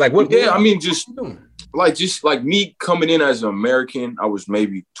for me, man. Like, what? Yeah, I mean, just like me coming in as an American, I was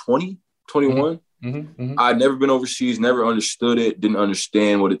maybe 20, 21. I'd never been overseas, never understood it, didn't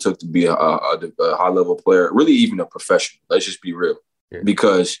understand what it took to be a high-level player, really even a professional. Let's just be real. Yeah.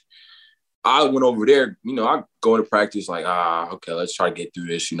 Because I went over there, I go into practice like, okay, let's try to get through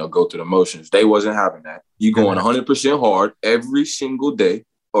this, go through the motions. They wasn't having that. You going 100% hard every single day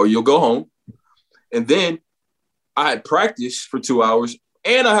or you'll go home. And then I had practice for 2 hours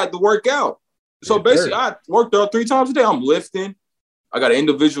and I had to work out. So basically, I worked out 3 times a day. I'm lifting. I got an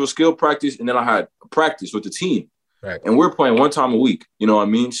individual skill practice, and then I had practice with the team. Right. And we're playing 1 time a week. You know what I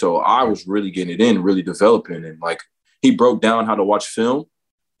mean? So I was really getting it in, really developing. And, like, he broke down how to watch film.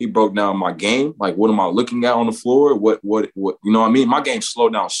 He broke down my game. Like, what am I looking at on the floor? What you know what I mean? My game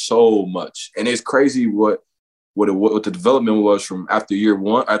slowed down so much. And it's crazy what the development was from after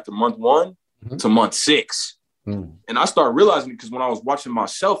month 1 to month 6. And I started realizing, because when I was watching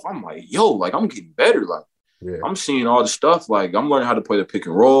myself, I'm like, yo, like, I'm getting better. Like, I'm seeing all the stuff. Like, I'm learning how to play the pick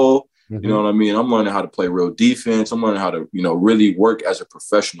and roll. You know what I mean? I'm learning how to play real defense. I'm learning how to, really work as a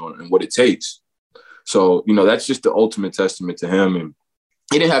professional and what it takes. So, that's just the ultimate testament to him. And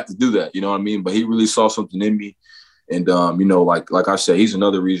he didn't have to do that, you know what I mean? But he really saw something in me. And, like I said, he's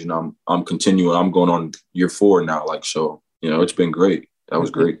another reason I'm continuing. I'm going on year 4 now. Like, so, it's been great. That was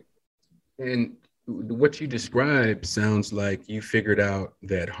great. And what you described sounds like you figured out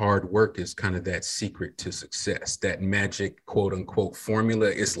that hard work is kind of that secret to success, that magic, quote unquote, formula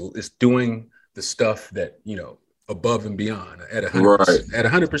is doing the stuff that, above and beyond at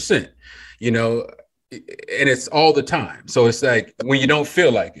 100%, and it's all the time. So it's like when you don't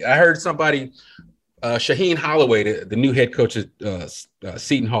feel like it. I heard somebody, Shaheen Holloway, the new head coach at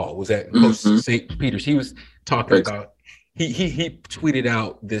Seton Hall, was at St. Peter's. He was talking about, he tweeted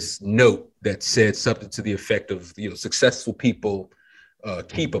out this note that said something to the effect of, successful people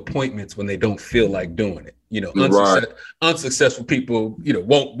keep appointments when they don't feel like doing it. Unsuccessful people,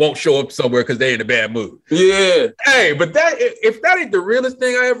 won't show up somewhere because they're in a bad mood. Yeah. Hey, but if that ain't the realest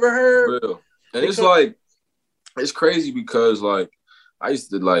thing I ever heard. Real. And it's like, it's crazy because, like, I used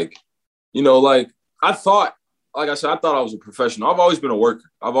to, like, I thought I was a professional. I've always been a worker.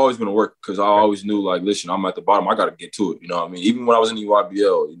 Because I always knew, like, listen, I'm at the bottom. I got to get to it. You know what I mean? Even when I was in the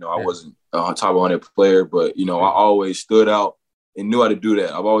EYBL, I wasn't a top 100 player, but, I always stood out and knew how to do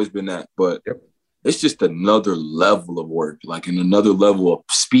that. I've always been that. But it's just another level of work, like, and another level of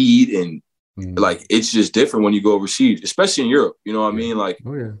speed. And, like, it's just different when you go overseas, especially in Europe. You know what I mean? Like,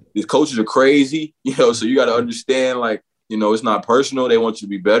 these coaches are crazy, so you got to understand, like, it's not personal. They want you to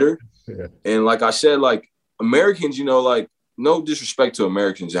be better. Yeah. And like I said, like, Americans, like, no disrespect to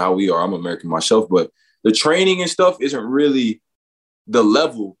Americans and how we are. I'm American myself, but the training and stuff isn't really the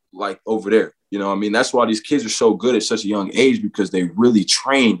level like over there. You know what I mean? That's why these kids are so good at such a young age, because they really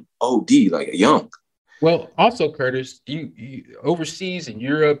train OD like young. Well, also, Curtis, you overseas in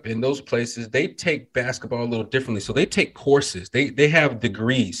Europe and those places, they take basketball a little differently. So they take courses. They have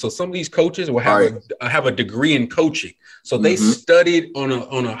degrees. So some of these coaches will have a degree in coaching. So they studied on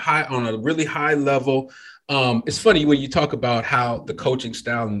a really high level. It's funny when you talk about how the coaching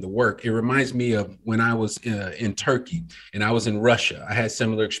style and the work, it reminds me of when I was in Turkey and I was in Russia. I had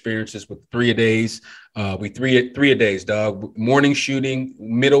similar experiences with 3-a-days. We three-a-days, dog. Morning shooting,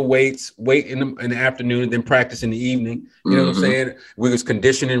 middle weights, weight in the afternoon, and then practice in the evening. You know what I'm saying? We was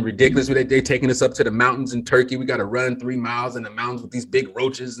conditioning ridiculous. They taking us up to the mountains in Turkey. We got to run 3 miles in the mountains with these big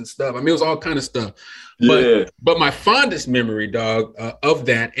roaches and stuff. I mean, it was all kind of stuff. But my fondest memory, dog, of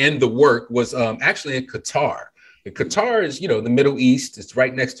that and the work was actually in Qatar. Qatar is, the Middle East. It's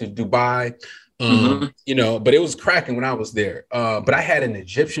right next to Dubai. But it was cracking when I was there. But I had an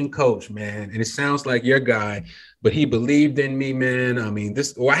Egyptian coach, man, and it sounds like your guy, but he believed in me, man. I mean,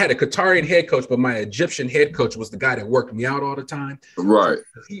 I had a Qatarian head coach, but my Egyptian head coach was the guy that worked me out all the time. Right.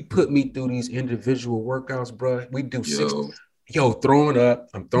 He put me through these individual workouts, bro. We do 60. Throwing up.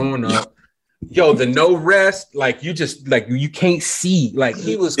 I'm throwing up. The no rest, like you can't see. Like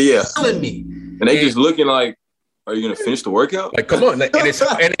he was killing me. And they just looking like, are you gonna finish the workout? Like, come on, and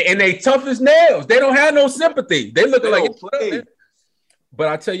they tough as nails. They don't have no sympathy. They looking like play. But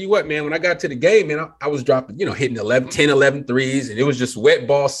I tell you what, man, when I got to the game, man, I was dropping, hitting 11 threes, and it was just wet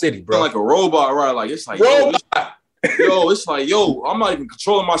ball city, bro. Like a robot, right? Like it's like it's like, I'm not even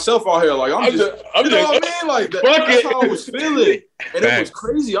controlling myself out here. Like I'm just what I mean? Like that's how I was feeling, and it was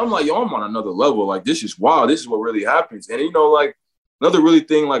crazy. I'm like, I'm on another level. Like this is wild. This is what really happens. And like another really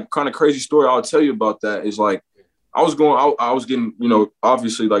thing, like kind of crazy story I'll tell you about that is like. I was getting,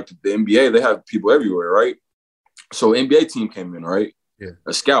 obviously like the NBA, they have people everywhere, right? So NBA team came in, right? Yeah.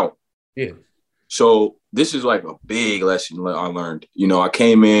 A scout. Yeah. So this is like a big lesson I learned. I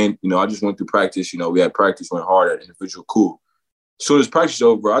came in, I just went through practice. We had practice, went hard at individual, cool. As soon as practice is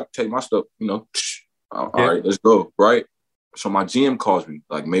over, I take my stuff, all right, let's go, right? So my GM calls me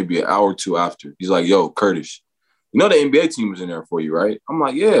like maybe an hour or two after. He's like, yo, Curtis, the NBA team was in there for you, right? I'm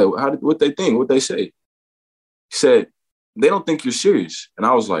like, yeah, what they think, what they say? He said, they don't think you're serious. And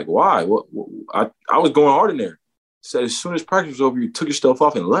I was like, why? I was going hard in there. He said, as soon as practice was over, you took your stuff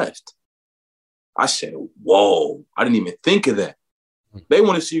off and left. I said, whoa, I didn't even think of that. They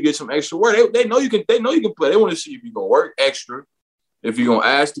want to see you get some extra work. They know you can play. They want to see if you're going to work extra, if you're going to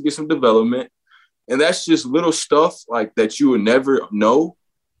ask to get some development. And that's just little stuff like that you would never know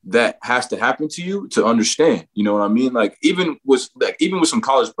that has to happen to you to understand. You know what I mean? Like even with some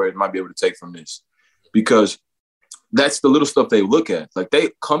college players might be able to take from this because that's the little stuff they look at. Like they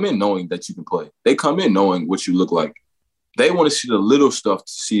come in knowing that you can play. They come in knowing what you look like. They want to see the little stuff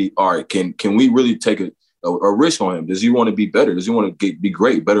to see, all right, can we really take a risk on him? Does he want to be better? Does he want to be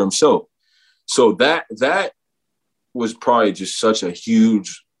great, better himself? So that was probably just such a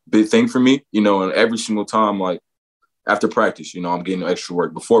huge, big thing for me, and every single time, like after practice, I'm getting extra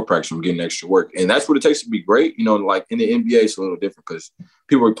work. Before practice, I'm getting extra work. And that's what it takes to be great. Like in the NBA, it's a little different because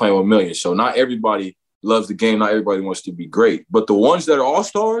people are playing with millions. So not everybody loves the game. Not everybody wants to be great. But the ones that are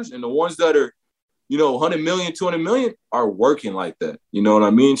all-stars and the ones that are, 100 million, 200 million are working like that. You know what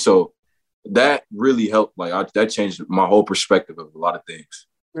I mean? So that really helped. Like that changed my whole perspective of a lot of things.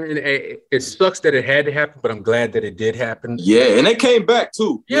 And it sucks that it had to happen, but I'm glad that it did happen. Yeah, and they came back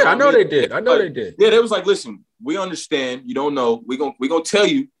too. Yeah, I know they did. They did. Yeah, they was like, listen, we understand. You don't know. We gonna tell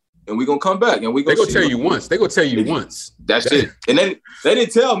you, and we gonna come back, and we gonna. They gonna tell you once. They gonna tell you once. That's it. And then they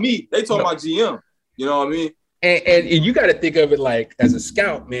didn't tell me. They told my GM. You know what I mean? And you got to think of it like as a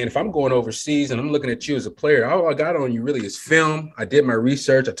scout, man, if I'm going overseas and I'm looking at you as a player, all I got on you really is film. I did my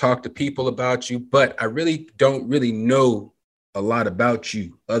research. I talked to people about you, but I really don't really know a lot about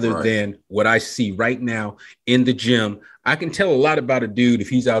you other than what I see right now in the gym. I can tell a lot about a dude if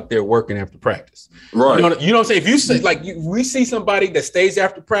he's out there working after practice. Right. You know what I'm saying? If you say we see somebody that stays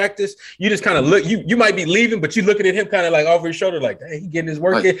after practice, you just kind of look, you might be leaving, but you looking at him kind of like over his shoulder, like, hey, he getting his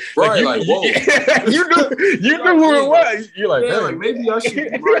work in. Whoa. You knew who it was. You're like, yeah, like maybe I should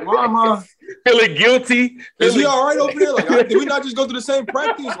be like, mama. Feeling guilty. Is he all right over there? Like, did we not just go through the same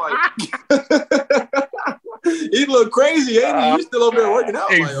practice? Like, he look crazy, ain't he? He's still over there working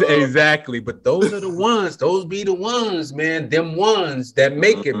out. Exactly. But those are the ones. Those be the ones, man. Them ones that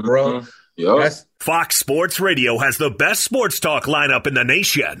make it, bro. Yep. Fox Sports Radio has the best sports talk lineup in the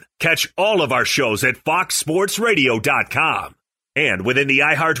nation. Catch all of our shows at foxsportsradio.com. And within the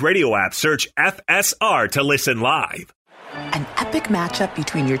iHeartRadio app, search FSR to listen live. An epic matchup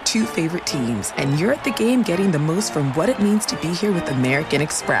between your two favorite teams, and you're at the game getting the most from what it means to be here with American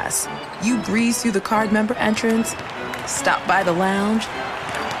Express. You breeze through the card member entrance, stop by the lounge.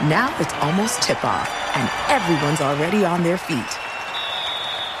 Now it's almost tip-off, and everyone's already on their feet.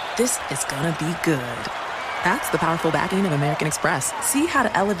 This is gonna be good. That's the powerful backing of American Express. See how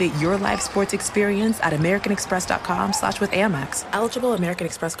to elevate your live sports experience at americanexpress.com/with Amex. Eligible American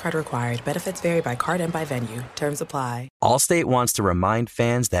Express card required. Benefits vary by card and by venue. Terms apply. Allstate wants to remind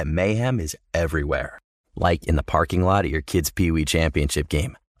fans that mayhem is everywhere. Like in the parking lot at your kid's Pee Wee Championship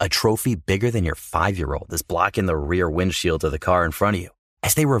game. A trophy bigger than your 5-year-old is blocking the rear windshield of the car in front of you.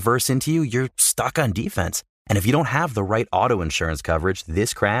 As they reverse into you, you're stuck on defense. And if you don't have the right auto insurance coverage,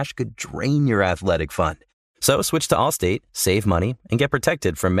 this crash could drain your athletic fund. So switch to Allstate, save money, and get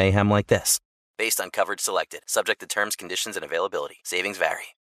protected from mayhem like this. Based on coverage selected, subject to terms, conditions, and availability. Savings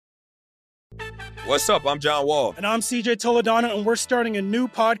vary. What's up? I'm John Wall. And I'm CJ Toledano, and we're starting a new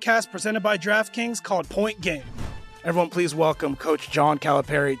podcast presented by DraftKings called Point Game. Everyone, please welcome Coach John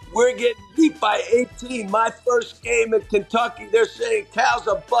Calipari. We're getting beat by 18. My first game in Kentucky, they're saying Cal's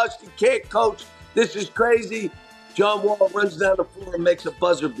a bust. He can't coach. This is crazy. John Wall runs down the floor and makes a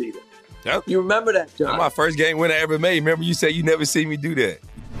buzzer beater. Yep. You remember that, John? That's my first game winner I ever made. Remember you said you never see me do that.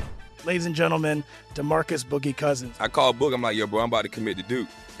 Ladies and gentlemen, DeMarcus Boogie Cousins. I called Book. I'm like, yo, bro, I'm about to commit to Duke.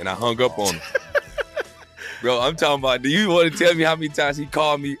 And I hung up on him. Bro, I'm talking about, do you want to tell me how many times he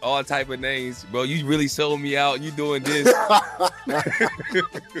called me all type of names? Bro, you really sold me out. You doing this.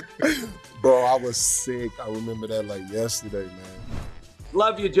 Bro, I was sick. I remember that like yesterday, man.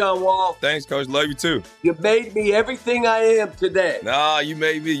 Love you, John Wall. Thanks, Coach. Love you, too. You made me everything I am today. Nah, you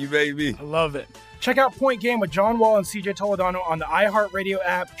made me. You made me. I love it. Check out Point Game with John Wall and CJ Toledano on the iHeartRadio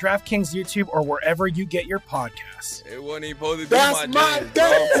app, DraftKings YouTube, or wherever you get your podcasts. It wasn't even supposed to be That's my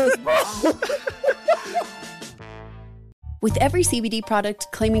dance, bro. With every CBD product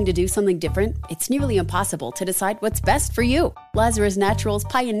claiming to do something different, it's nearly impossible to decide what's best for you. Lazarus Naturals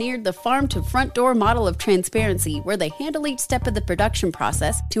pioneered the farm-to-front-door model of transparency, where they handle each step of the production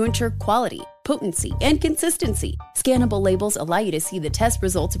process to ensure quality, potency, and consistency. Scannable labels allow you to see the test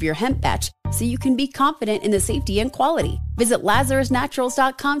results of your hemp batch, so you can be confident in the safety and quality. Visit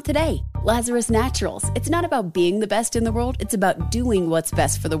LazarusNaturals.com today. Lazarus Naturals. It's not about being the best in the world, it's about doing what's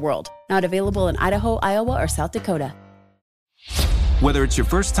best for the world. Not available in Idaho, Iowa, or South Dakota. Whether it's your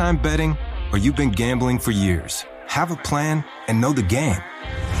first time betting or you've been gambling for years, have a plan and know the game.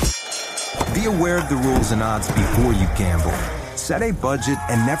 Be aware of the rules and odds before you gamble. Set a budget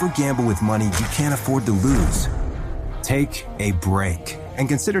and never gamble with money you can't afford to lose. Take a break and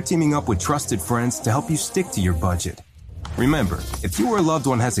consider teaming up with trusted friends to help you stick to your budget. Remember, if you or a loved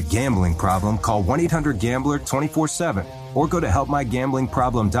one has a gambling problem, call 1-800-GAMBLER 24/7 or go to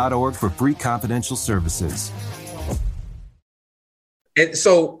helpmygamblingproblem.org for free confidential services. And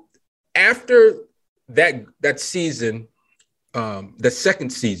so after that season, the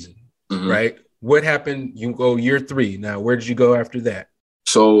second season, right? What happened? You go year 3. Now, where did you go after that?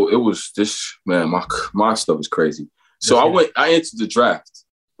 So it was this, man, my stuff is crazy. So I entered the draft,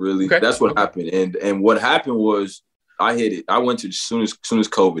 really. Okay. That's what happened. And what happened was I hit it. I went to as soon as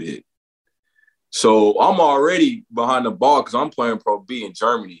COVID hit. So I'm already behind the ball because I'm playing Pro B in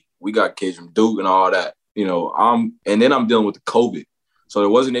Germany. We got kids from Duke and all that, and then I'm dealing with the COVID. So there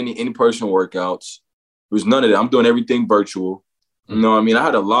wasn't any in-person workouts. There was none of that. I'm doing everything virtual. I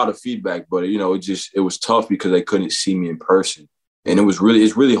had a lot of feedback, but it was tough because they couldn't see me in person. And it's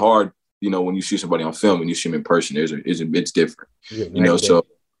really hard, when you see somebody on film and you see them in person, it's different,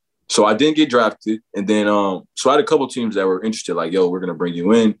 So I didn't get drafted. And then, so I had a couple of teams that were interested, like, yo, we're going to bring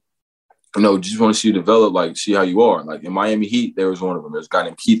you in, just want to see you develop, like, see how you are. Like in Miami Heat, there was one of them. There's a guy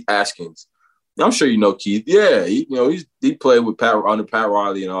named Keith Askins. I'm sure you know Keith. Yeah, he played with under Pat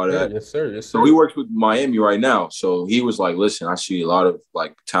Riley and all that. Yeah, yes, sir. So he works with Miami right now. So he was like, listen, I see a lot of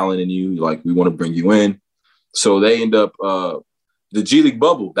like talent in you. Like, we want to bring you in. So they end up the G League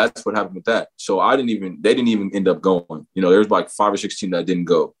bubble. That's what happened with that. So they didn't even end up going. There was like 5 or 6 teams that didn't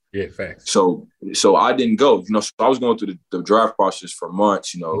go. Yeah, facts. So I didn't go. So I was going through the draft process for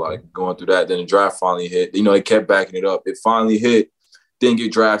months. Like going through that. Then the draft finally hit. They kept backing it up. It finally hit. Didn't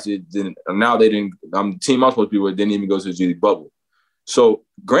get drafted. Then now they didn't. The team I'm supposed to be with didn't even go to the G League bubble. So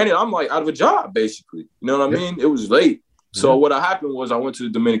granted, I'm like out of a job basically. You know what I mean? It was late. So what happened was I went to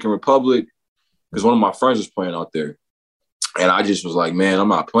the Dominican Republic because one of my friends was playing out there, and I just was like, man, I'm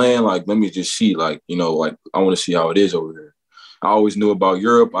not playing. Like, let me just see. Like, like I want to see how it is over there. I always knew about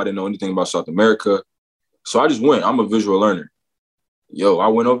Europe. I didn't know anything about South America, so I just went. I'm a visual learner. I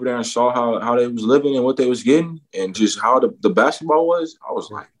went over there and saw how they was living and what they was getting and just how the basketball was. I was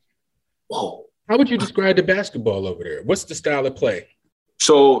like, whoa. How would you describe the basketball over there? What's the style of play?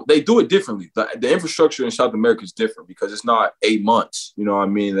 So they do it differently. The infrastructure in South America is different because it's not 8 months. You know what I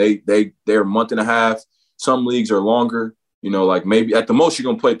mean? They're a month and a half. Some leagues are longer. You know, like maybe at the most you're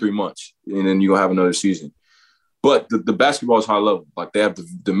going to play 3 months and then you're going to have another season. But the basketball is high level. Like they have the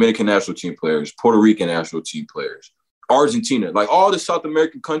Dominican national team players, Puerto Rican national team players, Argentina, like all the South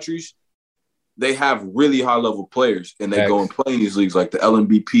American countries, they have really high level players and they go and play in these leagues like the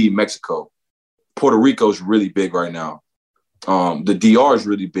LMBP, Mexico. Puerto Rico is really big right now. The DR is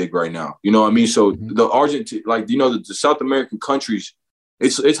really big right now. You know what I mean? So the Argentina, like, you know, the South American countries,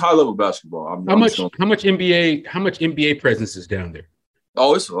 it's high level basketball. How much NBA presence is down there?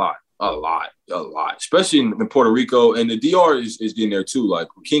 Oh, it's a lot, especially in Puerto Rico, and the DR is getting there too. Like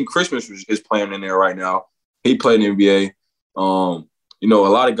King Christmas is playing in there right now. He played in the NBA. You know, a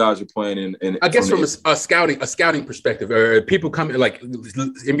lot of guys are playing in I guess from a scouting perspective, are people coming, like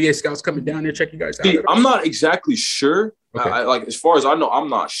NBA scouts coming down there check you guys out? I'm not exactly sure. Okay. Like as far as I know, I'm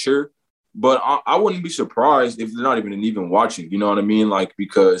not sure. But I wouldn't be surprised if they're not even watching. You know what I mean? Like,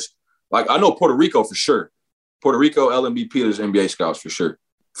 because, like, I know Puerto Rico for sure. Puerto Rico, LMBP, there's NBA scouts for sure.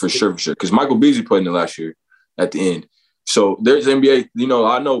 For sure. Because Michael Beasley played in the last year at the end. So there's NBA. You know,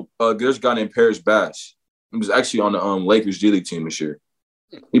 I know there's a guy named Paris Bass. He was actually on the Lakers G League team this year.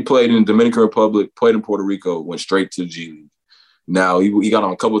 He played in the Dominican Republic, played in Puerto Rico, went straight to the G League. Now, he got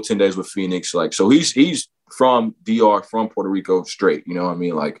on a couple of 10 days with Phoenix. Like, so he's from DR, from Puerto Rico straight. You know what I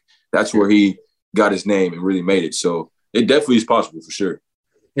mean? Like, that's where he got his name and really made it. So it definitely is possible for sure.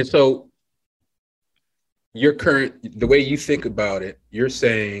 And so the way you think about it, you're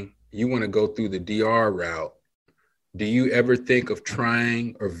saying you want to go through the DR route. Do you ever think of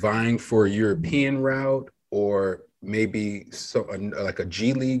trying or vying for a European route or maybe like a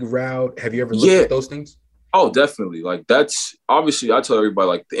G League route? Have you ever looked at those things? Oh, definitely. Like that's obviously, I tell everybody,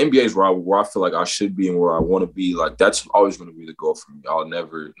 like the NBA is where I feel like I should be and where I want to be. Like that's always going to be the goal for me. I'll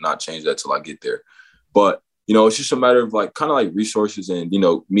never not change that till I get there. But, you know, it's just a matter of like kind of like resources and, you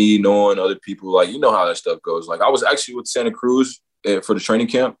know, me knowing other people, like, you know how that stuff goes. Like I was actually with Santa Cruz for the training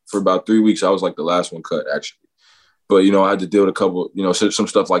camp for about 3 weeks. I was like the last one cut actually. But, you know, I had to deal with a couple, you know, some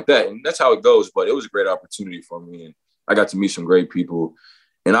stuff like that. And that's how it goes. But it was a great opportunity for me. And I got to meet some great people.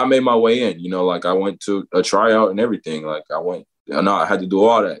 And I made my way in, you know, like I went to a tryout and everything. Like I had to do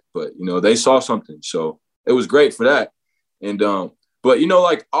all that, but, you know, they saw something. So it was great for that. And, but, you know,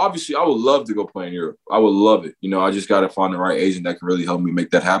 like, obviously I would love to go play in Europe. I would love it. You know, I just got to find the right agent that can really help me make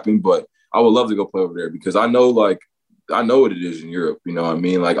that happen. But I would love to go play over there because I know what it is in Europe. You know what I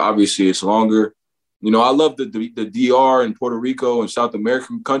mean? Like, obviously it's longer. You know, I love the DR and Puerto Rico and South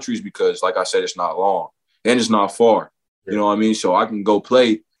American countries because, like I said, it's not long and it's not far. You know what I mean? So I can go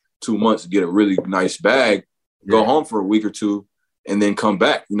play 2 months, get a really nice bag, go home for a week or two, and then come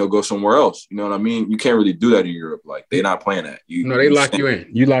back, you know, go somewhere else. You know what I mean? You can't really do that in Europe. Like, they're not playing that. They lock you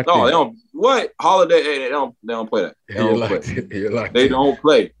in. You locked in. No, they don't. What? Holiday, they don't play that. They don't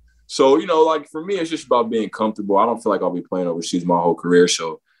play. So, you know, like, for me, it's just about being comfortable. I don't feel like I'll be playing overseas my whole career.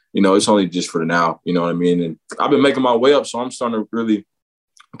 So, you know, it's only just for the now. You know what I mean? And I've been making my way up, so I'm starting to really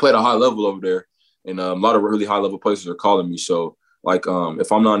play at a high level over there. And a lot of really high-level places are calling me. So, like,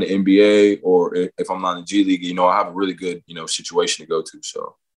 if I'm not in the NBA or if I'm not in the G League, you know, I have a really good, you know, situation to go to.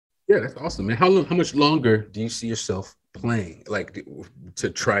 So, yeah, that's awesome, man. How much longer do you see yourself playing, like, to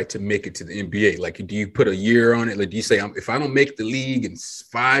try to make it to the NBA? Like, do you put a year on it? Like, do you say, if I don't make the league in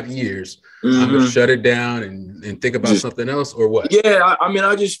 5 years, I'm going to shut it down and think about something else, or what? Yeah, I mean,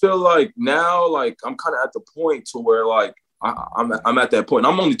 I just feel like now, like, I'm kind of at the point to where, like, I'm at that point.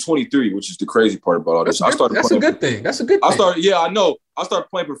 I'm only 23, which is the crazy part about all this. That's a good thing. I know. I started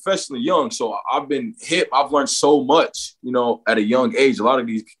playing professionally young, so I've been hip. I've learned so much, you know, at a young age. A lot of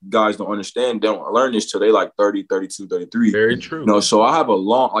these guys don't understand. They don't learn this till they like 30, 32, 33. Very true. You know, so I have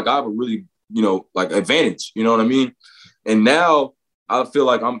a really, you know, like advantage. You know what I mean? And now I feel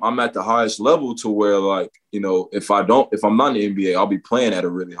like I'm at the highest level to where, like, you know, if I'm not in the NBA, I'll be playing at a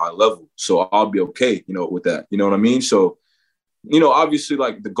really high level. So I'll be okay, you know, with that. You know what I mean? So, you know, obviously,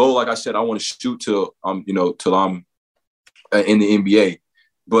 like, the goal, like I said, I want to shoot till I'm in the NBA.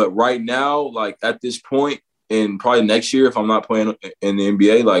 But right now, like, at this point, and probably next year, if I'm not playing in the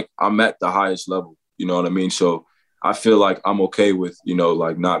NBA, like, I'm at the highest level. You know what I mean? So I feel like I'm okay with, you know,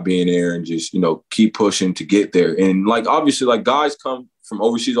 like, not being there and just, you know, keep pushing to get there. And, like, obviously, like, guys come from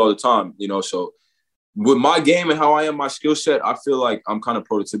overseas all the time, you know, so with my game and how I am, my skill set, I feel like I'm kind of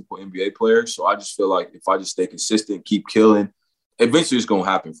prototypical NBA player. So I just feel like if I just stay consistent, keep killing, eventually it's going to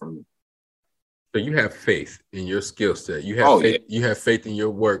happen for me. So you have faith in your skill set. You have faith in your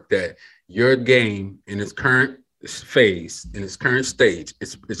work that your game in its current phase, in its current stage,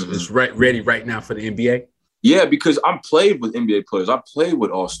 it's ready right now for the NBA? Yeah, because I'm played with NBA players. I played with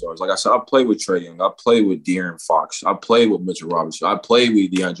all-stars. Like I said, I played with Trae Young. I played with De'Aaron Fox. I played with Mitchell Robinson. I played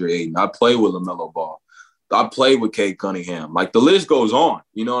with DeAndre Ayton. I played with LaMelo Ball. I played with Cade Cunningham. Like, the list goes on.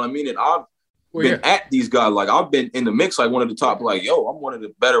 You know what I mean? And I've been at these guys. Like, I've been in the mix, like one of the top, like, yo, I'm one of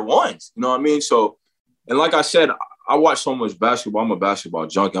the better ones. You know what I mean? So, and like I said, I watch so much basketball. I'm a basketball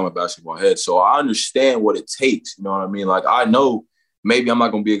junkie. I'm a basketball head. So I understand what it takes. You know what I mean? Like, I know maybe I'm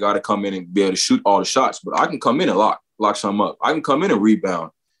not going to be a guy to come in and be able to shoot all the shots, but I can come in and lock something up. I can come in and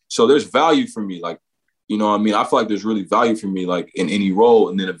rebound. So there's value for me. Like, you know what I mean? I feel like there's really value for me, like, in any role.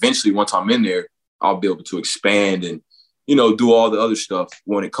 And then eventually, once I'm in there, I'll be able to expand and, you know, do all the other stuff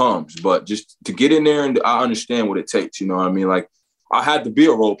when it comes. But just to get in there, and I understand what it takes. You know what I mean? Like, I had to be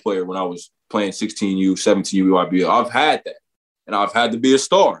a role player when I was playing 16U, 17U, IBL. I've had that. And I've had to be a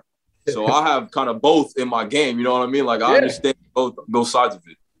star. So I have kind of both in my game. You know what I mean? Like, I understand both sides of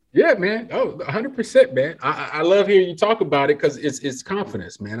it. Yeah, man. Oh, 100%, man. I love hearing you talk about it because it's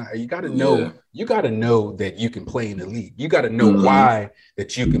confidence, man. You got to know. Yeah. You got to know that you can play in the league. You got to know why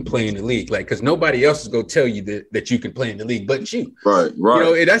that you can play in the league. Like, because nobody else is going to tell you that you can play in the league but you. Right. You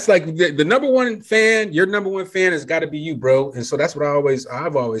know, and that's like the number one fan. Your number one fan has got to be you, bro. And so that's what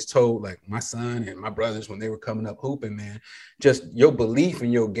I've always told, like, my son and my brothers when they were coming up hooping, man. Just your belief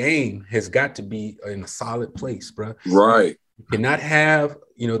in your game has got to be in a solid place, bro. Right. You cannot have,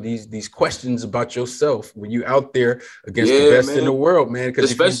 you know, these questions about yourself when you out there against the best in the world, man.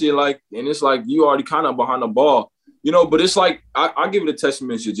 Especially it's like you already kind of behind the ball, you know, but it's like I give it a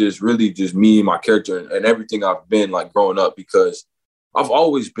testament to just really just me and my character and everything I've been like growing up, because I've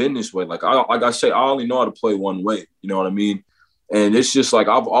always been this way. Like I say, I only know how to play one way. You know what I mean? And it's just like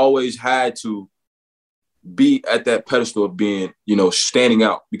I've always had to be at that pedestal of being, you know, standing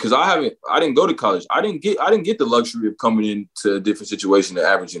out, because I didn't go to college. I didn't get the luxury of coming into a different situation and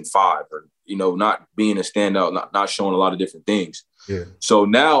averaging 5 or, you know, not being a standout, not showing a lot of different things. Yeah. So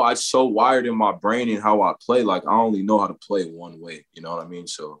now it's so wired in my brain and how I play. Like, I only know how to play one way. You know what I mean?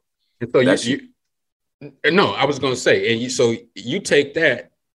 So no, I was going to say, and you take that,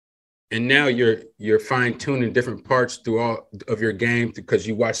 and now you're fine tuning different parts through all of your game because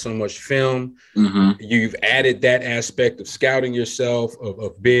you watch so much film. Mm-hmm. You've added that aspect of scouting yourself,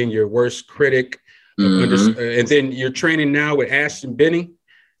 of being your worst critic, and then you're training now with Ashton Benning.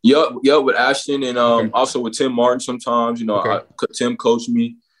 Yep, with Ashton and also with Tim Martin sometimes. You know, Tim coached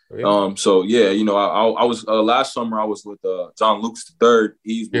me. So yeah, you know, I was last summer I was with John Lucas III.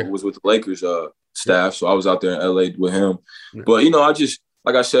 He was with the Lakers staff, so I was out there in LA with him. But you know,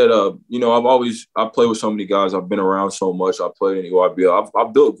 like I said, you know, I played with so many guys. I've been around so much. I played in the OIBL.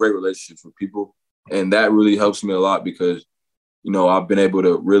 I've built great relationships with people, and that really helps me a lot because, you know, I've been able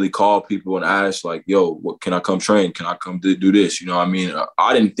to really call people and ask, like, yo, what can I come train? Can I come do this? You know what I mean?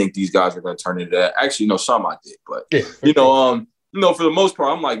 I didn't think these guys were going to turn into that. Actually, no, some I did, but you know, for the most part,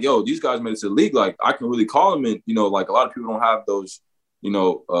 I'm like, yo, these guys made it to the league. Like, I can really call them, and, you know, like, a lot of people don't have those, you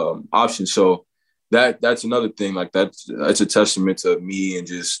know, options. So that's another thing. Like, that's a testament to me and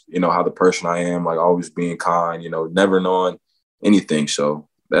just, you know, how the person I am, like, always being kind, you know, never knowing anything. So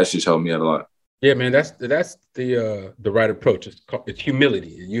that's just helped me out a lot. Yeah, man, that's the right approach. It's humility.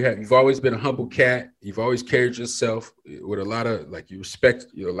 You've always been a humble cat. You've always carried yourself with a lot of, like,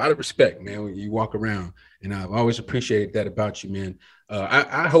 a lot of respect, man, when you walk around. And I've always appreciated that about you, man.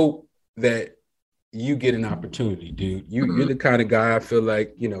 I hope that you get an opportunity, dude. You're the kind of guy I feel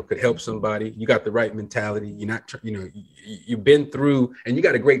like, you know, could help somebody. You got the right mentality. You're not, you know, you've been through, and you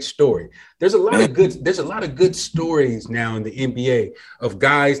got a great story. There's a lot of good stories now in the NBA of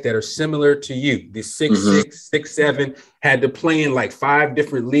guys that are similar to you. The 6'6", 6'7", had to play in like 5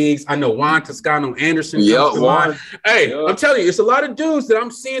 different leagues. I know Juan Toscano Anderson. Juan. Hey, I'm telling you, it's a lot of dudes that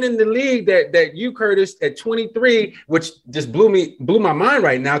I'm seeing in the league that you, Curtis, at 23, which just blew my mind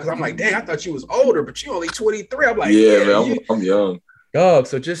right now, because I'm like, dang, I thought you was older, but you only 23. I'm like, man, I'm young. Dog,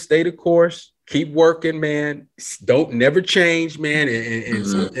 so just stay the course. Keep working, man. Don't never change, man.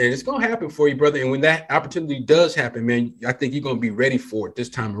 And it's going to happen for you, brother. And when that opportunity does happen, man, I think you're going to be ready for it this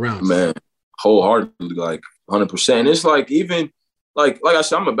time around. Man, wholeheartedly, like 100%. And it's like, even like I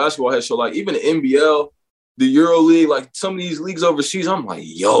said, I'm a basketball head. So like even the NBL, the Euro League, like some of these leagues overseas, I'm like,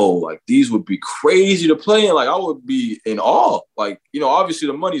 yo, like these would be crazy to play in. Like I would be in awe. Like, you know, obviously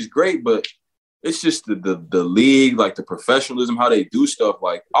the money's great, but it's just the league, like the professionalism, how they do stuff.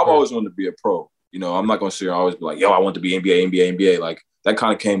 Like I've always wanted to be a pro. You know, I'm not going to sit here and always be like, yo, I want to be NBA. Like that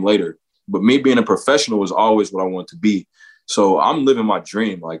kind of came later. But me being a professional was always what I wanted to be. So I'm living my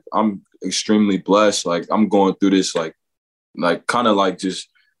dream. Like I'm extremely blessed. Like I'm going through this, like kind of like just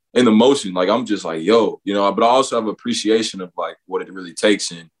in the motion. Like I'm just like, yo, you know, but I also have appreciation of like what it really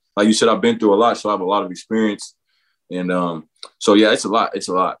takes. And like you said, I've been through a lot. So I have a lot of experience. And so, yeah, it's a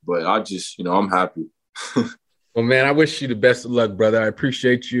lot. But I just, you know, I'm happy. Well, man, I wish you the best of luck, brother. I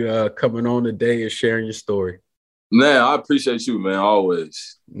appreciate you coming on today and sharing your story. Man, I appreciate you, man.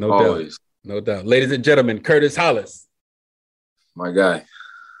 Always. Doubt. No doubt. Ladies and gentlemen, Curtis Hollis. My guy.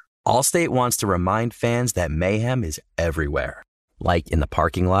 Allstate wants to remind fans that mayhem is everywhere. Like in the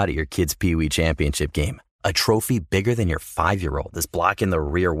parking lot at your kid's Pee Wee Championship game. A trophy bigger than your 5-year-old is blocking the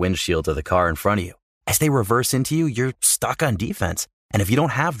rear windshield of the car in front of you. As they reverse into you, you're stuck on defense. And if you don't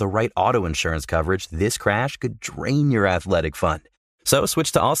have the right auto insurance coverage, this crash could drain your athletic fund. So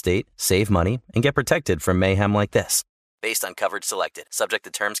switch to Allstate, save money, and get protected from mayhem like this. Based on coverage selected, subject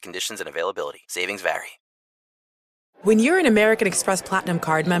to terms, conditions, and availability. Savings vary. When you're an American Express Platinum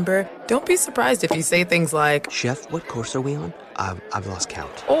Card member, don't be surprised if you say things like, Chef, what course are we on? I've lost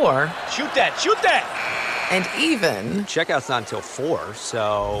count. Or, Shoot that! and even, Checkout's not until 4,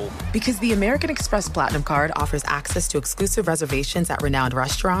 so... Because the American Express Platinum Card offers access to exclusive reservations at renowned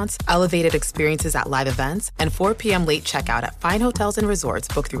restaurants, elevated experiences at live events, and 4 p.m. late checkout at fine hotels and resorts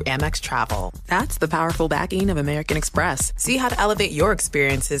booked through Amex Travel. That's the powerful backing of American Express. See how to elevate your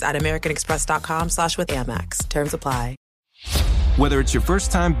experiences at americanexpress.com/withAmex. Terms apply. Whether it's your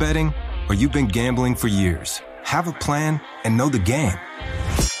first time betting or you've been gambling for years, have a plan and know the game.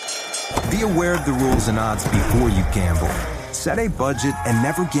 Be aware of the rules and odds before you gamble. Set a budget and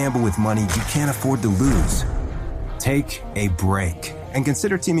never gamble with money you can't afford to lose. Take a break and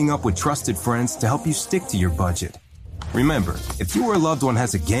consider teaming up with trusted friends to help you stick to your budget. Remember, if you or a loved one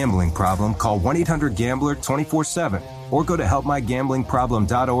has a gambling problem, call 1-800-GAMBLER 24/7 or go to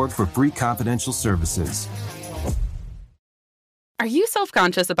helpmygamblingproblem.org for free confidential services. Are you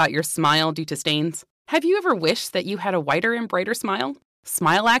self-conscious about your smile due to stains? Have you ever wished that you had a whiter and brighter smile?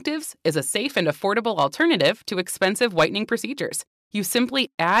 Smile Actives is a safe and affordable alternative to expensive whitening procedures. You simply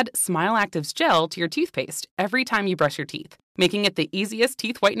add Smile Actives gel to your toothpaste every time you brush your teeth, making it the easiest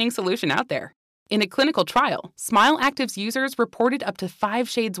teeth whitening solution out there. In a clinical trial, Smile Actives users reported up to 5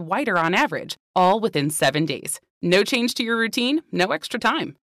 shades whiter on average, all within 7 days. No change to your routine, no extra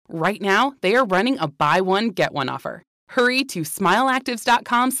time. Right now, they are running a buy one, get one offer. Hurry to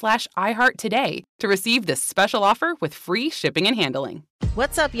smileactives.com/iHeart today to receive this special offer with free shipping and handling.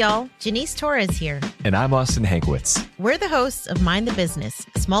 What's up, y'all? Janice Torres here. And I'm Austin Hankwitz. We're the hosts of Mind the Business,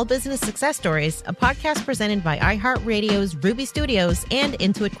 Small Business Success Stories, a podcast presented by iHeartRadio's Ruby Studios and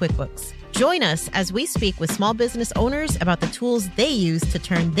Intuit QuickBooks. Join us as we speak with small business owners about the tools they use to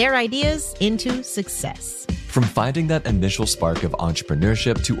turn their ideas into success. From finding that initial spark of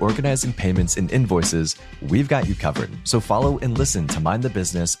entrepreneurship to organizing payments and invoices, we've got you covered. So follow and listen to Mind the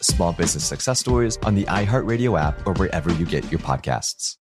Business, Small Business Success Stories on the iHeartRadio app or wherever you get your podcasts.